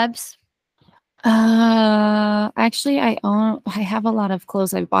shirt vibes? Actually, I have a lot of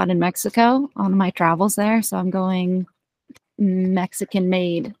clothes I bought in Mexico on my travels there, so I'm going Mexican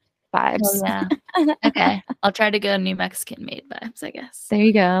made Oh vibes. yeah. Okay. I'll try to go New Mexican made vibes, I guess. There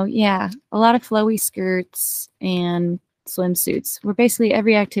you go. Yeah, a lot of flowy skirts and swimsuits. We're basically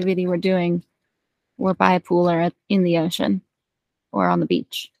every activity we're doing, we're by a pool or in the ocean or on the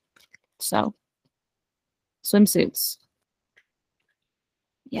beach. So, swimsuits.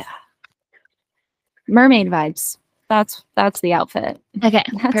 Yeah. Mermaid vibes. That's the outfit. Okay.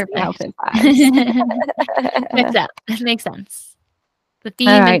 That's Perfect. the outfit vibes. Makes sense. That makes sense. The theme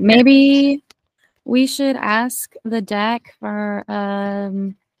All is right, good. maybe we should ask the deck for a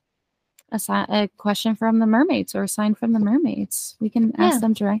question from the mermaids or a sign from the mermaids. We can Yeah. ask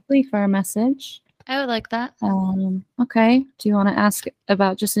them directly for a message. I would like that. Okay. Do you want to ask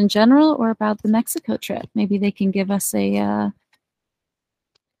about just in general or about the Mexico trip? Maybe they can give us a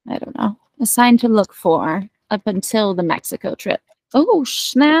I don't know, a sign to look for up until the Mexico trip. Oh,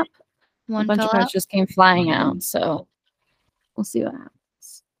 snap. A One bunch fell of cards out. just came flying out, so we'll see what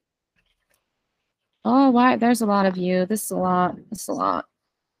happens. Oh, why? There's a lot of you. This is a lot. This is a lot.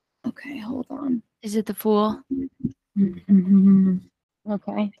 Okay, hold on. Is it the Fool?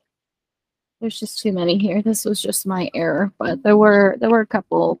 Okay. There's just too many here. This was just my error, but there were a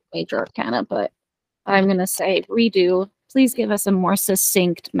couple major arcana, but I'm gonna say redo. Please give us a more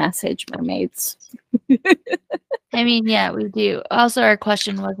succinct message, mermaids. I mean, yeah, we do. Also, our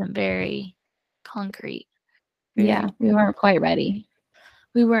question wasn't very concrete. Yeah, we weren't quite ready.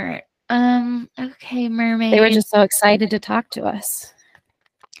 We weren't. Okay, mermaid. They were just so excited to talk to us.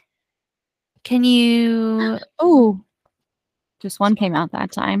 Can you Oh, just one came out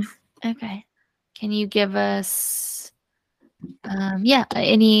that time. okay. Can you give us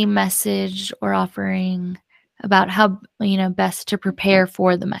any message or offering about how best to prepare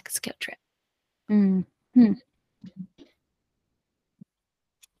for the Mexico trip?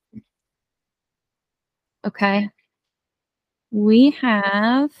 Okay. We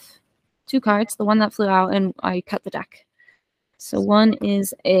have two cards. The one that flew out, and I cut the deck. So one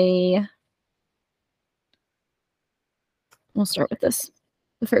is we'll start with this.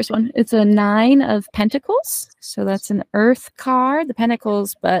 The first one. It's a 9 of Pentacles. So that's an Earth card, the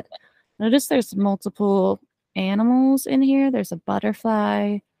Pentacles, but notice there's multiple animals in here. There's a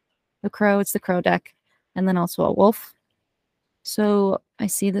butterfly, a crow, it's the crow deck, and then also a wolf. So I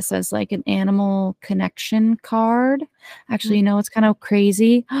see this as like an animal connection card. Actually, you know, it's kind of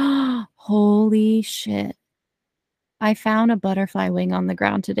crazy. Holy shit. I found a butterfly wing on the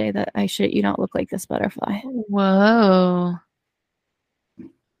ground today that I shit you not look like this butterfly. Whoa.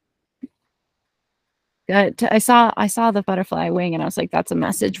 I saw the butterfly wing and I was like, that's a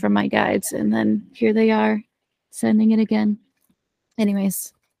message from my guides. And then here they are sending it again.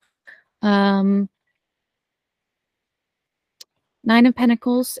 Anyways, 9 of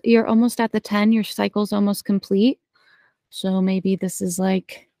Pentacles, you're almost at the 10, your cycle's almost complete. So maybe this is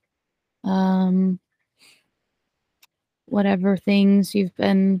like whatever things you've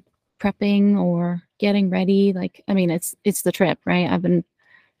been prepping or getting ready. Like, I mean, it's the trip, right? I've been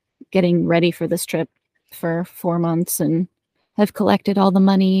getting ready for this trip for 4 months and have collected all the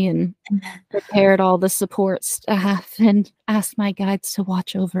money and prepared all the support staff and asked my guides to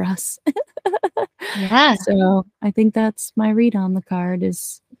watch over us. Yeah. So I think that's my read on the card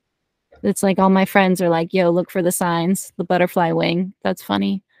is it's like all my friends are like, yo, look for the signs, the butterfly wing. That's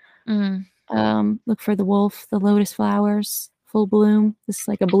funny. Look for the wolf, the lotus flowers, full bloom. This is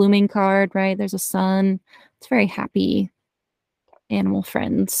like a blooming card, right? There's a sun. It's very happy animal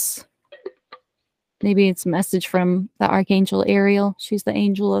friends. Maybe it's a message from the Archangel Ariel. She's the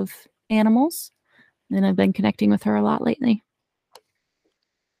angel of animals. And I've been connecting with her a lot lately.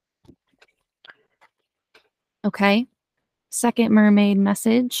 Okay. Second mermaid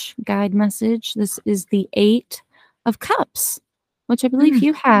message, guide message. This is the 8 of Cups, which I believe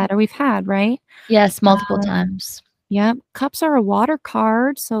you had or we've had, right? Yes, multiple times. Yep. Cups are a water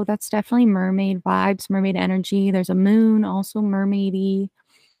card, so that's definitely mermaid vibes, mermaid energy. There's a moon, also mermaidy.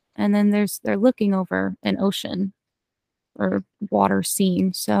 And then they're looking over an ocean or water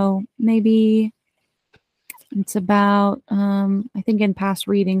scene. So maybe it's about I think in past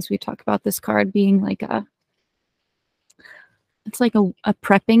readings we talk about this card being like it's like a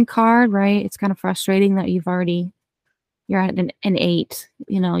prepping card, right? It's kind of frustrating that you're at an 8,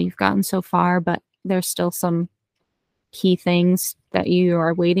 you've gotten so far, but there's still some key things that you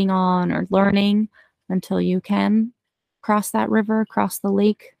are waiting on or learning until you can cross that river, cross the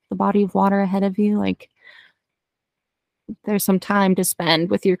lake, the body of water ahead of you. Like there's some time to spend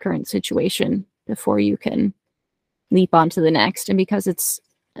with your current situation before you can leap onto the next. And because it's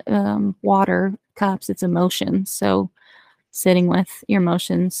water cups, it's emotion. So sitting with your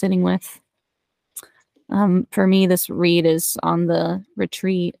emotions, sitting with, for me, this read is on the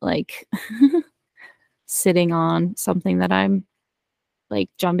retreat, like sitting on something that I'm like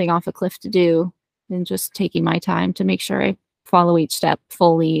jumping off a cliff to do, and just taking my time to make sure I follow each step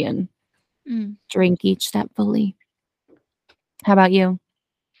fully and drink each step fully. How about you?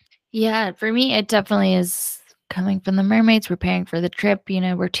 Yeah, for me, it definitely is coming from the mermaids, preparing for the trip. You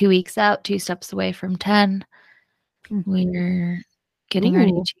know, we're 2 weeks out, 2 steps away from 10. We're getting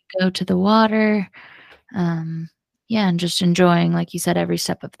ready Ooh. to go to the water. Yeah, and just enjoying, like you said, every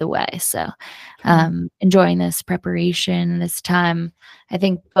step of the way. So enjoying this preparation, this time. I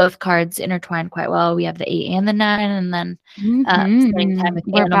think both cards intertwine quite well. We have the 8 and the 9, and then spending time with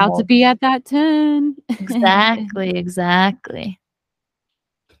We're about to animals. be at that 10. Exactly.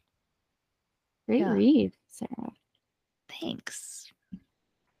 Great Yeah. read, Sarah. Thanks.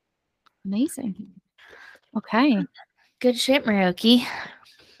 Amazing. Okay. Good shit, Maroki.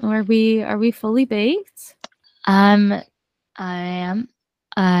 Are we fully baked? I am.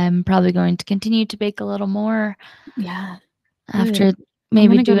 I'm probably going to continue to bake a little more. Yeah. After Good.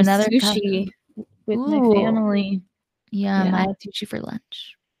 maybe I'm do gonna go another to sushi with my Ooh. family. Yeah, Yeah. I had sushi for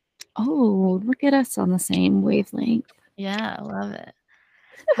lunch. Oh, look at us on the same wavelength. Yeah, I love it.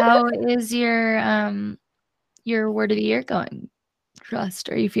 How is your word of the year going? Trust.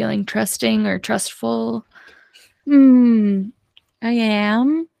 Are you feeling trusting or trustful? I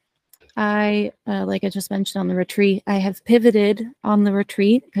am. I like I just mentioned on the retreat, I have pivoted on the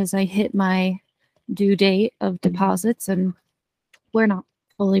retreat because I hit my due date of deposits, and we're not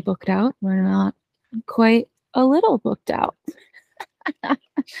fully booked out. We're not quite a little booked out.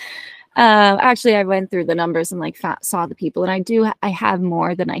 Actually, I went through the numbers and like saw the people, and I have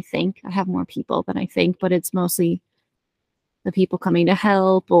more than I think. I have more people than I think, but it's mostly the people coming to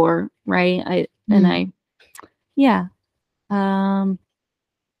help, or right. Yeah.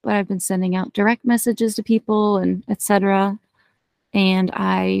 But I've been sending out direct messages to people and etc. And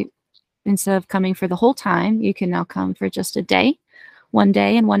instead of coming for the whole time, you can now come for just a day, 1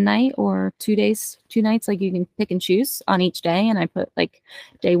 day and 1 night, or 2 days, 2 nights. Like you can pick and choose on each day. And I put like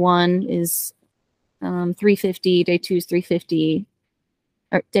day 1 is $350, day 2 is $350,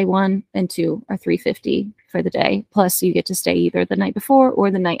 or day 1 and 2 are $350 for the day. Plus you get to stay either the night before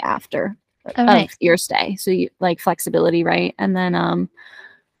or the night after of your stay. So you like flexibility, right? And then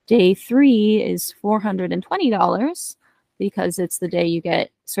day 3 is $420 because it's the day you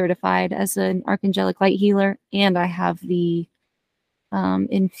get certified as an archangelic light healer. And I have the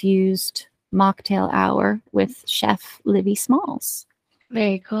infused mocktail hour with Chef Livy Smalls.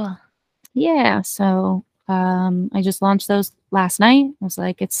 Very cool. Yeah, so I just launched those last night. I was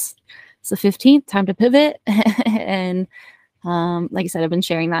like, it's the 15th, time to pivot. And like I said, I've been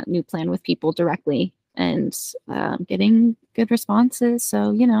sharing that new plan with people directly and getting good responses.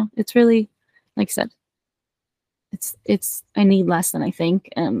 So, you know, it's really, like I said, I need less than I think.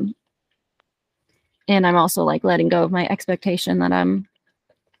 And I'm also like letting go of my expectation that I'm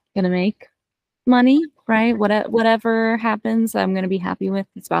going to make money, right? Whatever happens, I'm going to be happy with.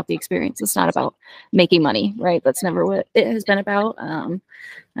 It's about the experience. It's not about making money, right? That's never what it has been about.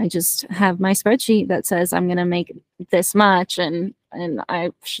 I just have my spreadsheet that says I'm going to make this much, and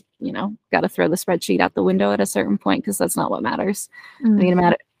I, you know, got to throw the spreadsheet out the window at a certain point because that's not what matters.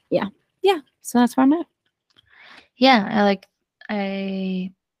 Yeah. So that's where I'm at. Yeah,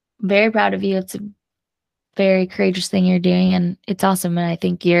 I'm very proud of you. It's a very courageous thing you're doing, and it's awesome. And I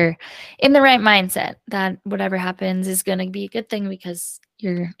think you're in the right mindset that whatever happens is going to be a good thing because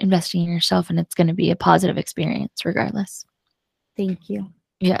you're investing in yourself, and it's going to be a positive experience regardless. Thank you.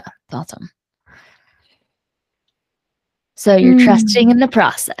 Yeah, it's awesome. So you're trusting in the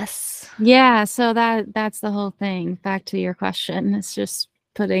process. Yeah, so that's the whole thing. Back to your question, it's just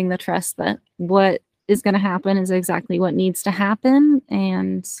putting the trust that what is going to happen is exactly what needs to happen,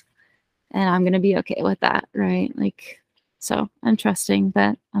 and I'm going to be okay with that, right? Like, so I'm trusting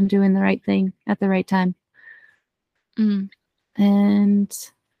that I'm doing the right thing at the right time. And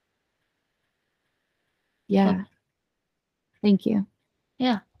yeah, cool. Thank you.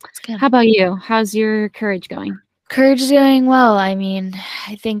 Yeah, that's good. How about you? How's your courage going? Courage is going well. I mean,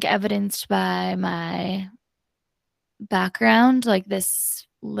 I think evidenced by my background, like this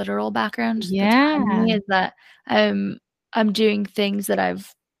literal background that's behind me, is that I'm doing things that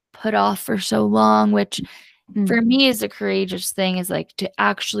I've put off for so long, which for me is a courageous thing, is like to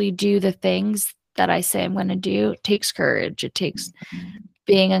actually do the things that I say I'm going to do. It takes courage. It takes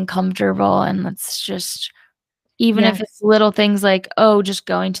being uncomfortable, and that's just Even if it's Yes. little things like, oh, just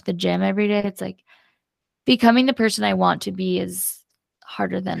going to the gym every day. It's like becoming the person I want to be is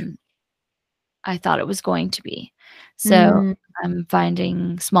harder than I thought it was going to be. So Mm, I'm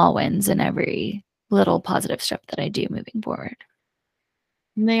finding small wins in every little positive step that I do moving forward.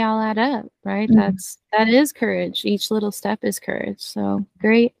 they all add up, right? Mhm. That is courage. Each little step is courage. So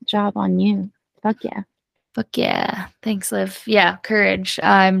great job on you. Fuck yeah. Fuck yeah. Thanks, Liv. Yeah, courage.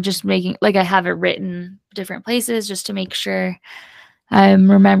 I'm just making, like, I have it written different places just to make sure I'm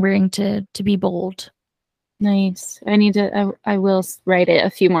remembering to be bold. Nice. I need to. I will write it a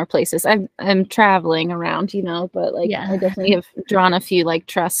few more places. I'm traveling around, but like Yeah. I definitely have drawn a few like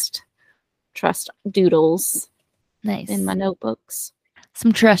trust doodles Nice. in my notebooks.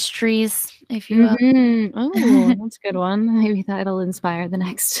 Some trust trees, if you will. Mhm. Oh, that's a good one. Maybe that'll inspire the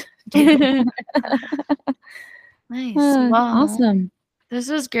next doodle. Nice. Wow. Awesome. This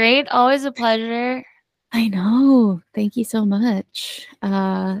was great. Always a pleasure. I know. Thank you so much.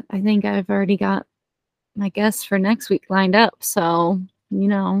 I think I've already got my guests for next week lined up, so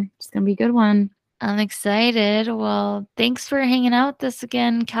it's gonna be a good one. I'm excited. Well, thanks for hanging out with us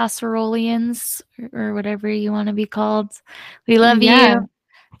again, Casseroleans, or whatever you want to be called. We love Yeah. you.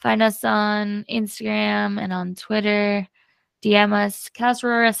 Find us on Instagram and on Twitter. DM us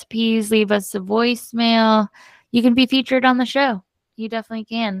casserole recipes. Leave us a voicemail. You can be featured on the show. You definitely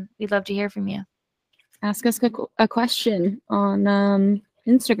can. We'd love to hear from you. Ask us a question on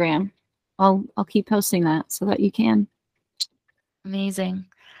Instagram. I'll keep posting that so that you can. Amazing.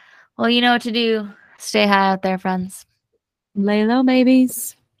 Well, you know what to do. Stay high out there, friends. Lay low,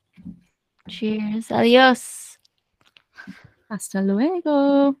 babies. Cheers. Adios. Hasta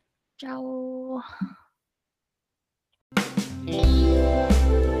luego. Ciao.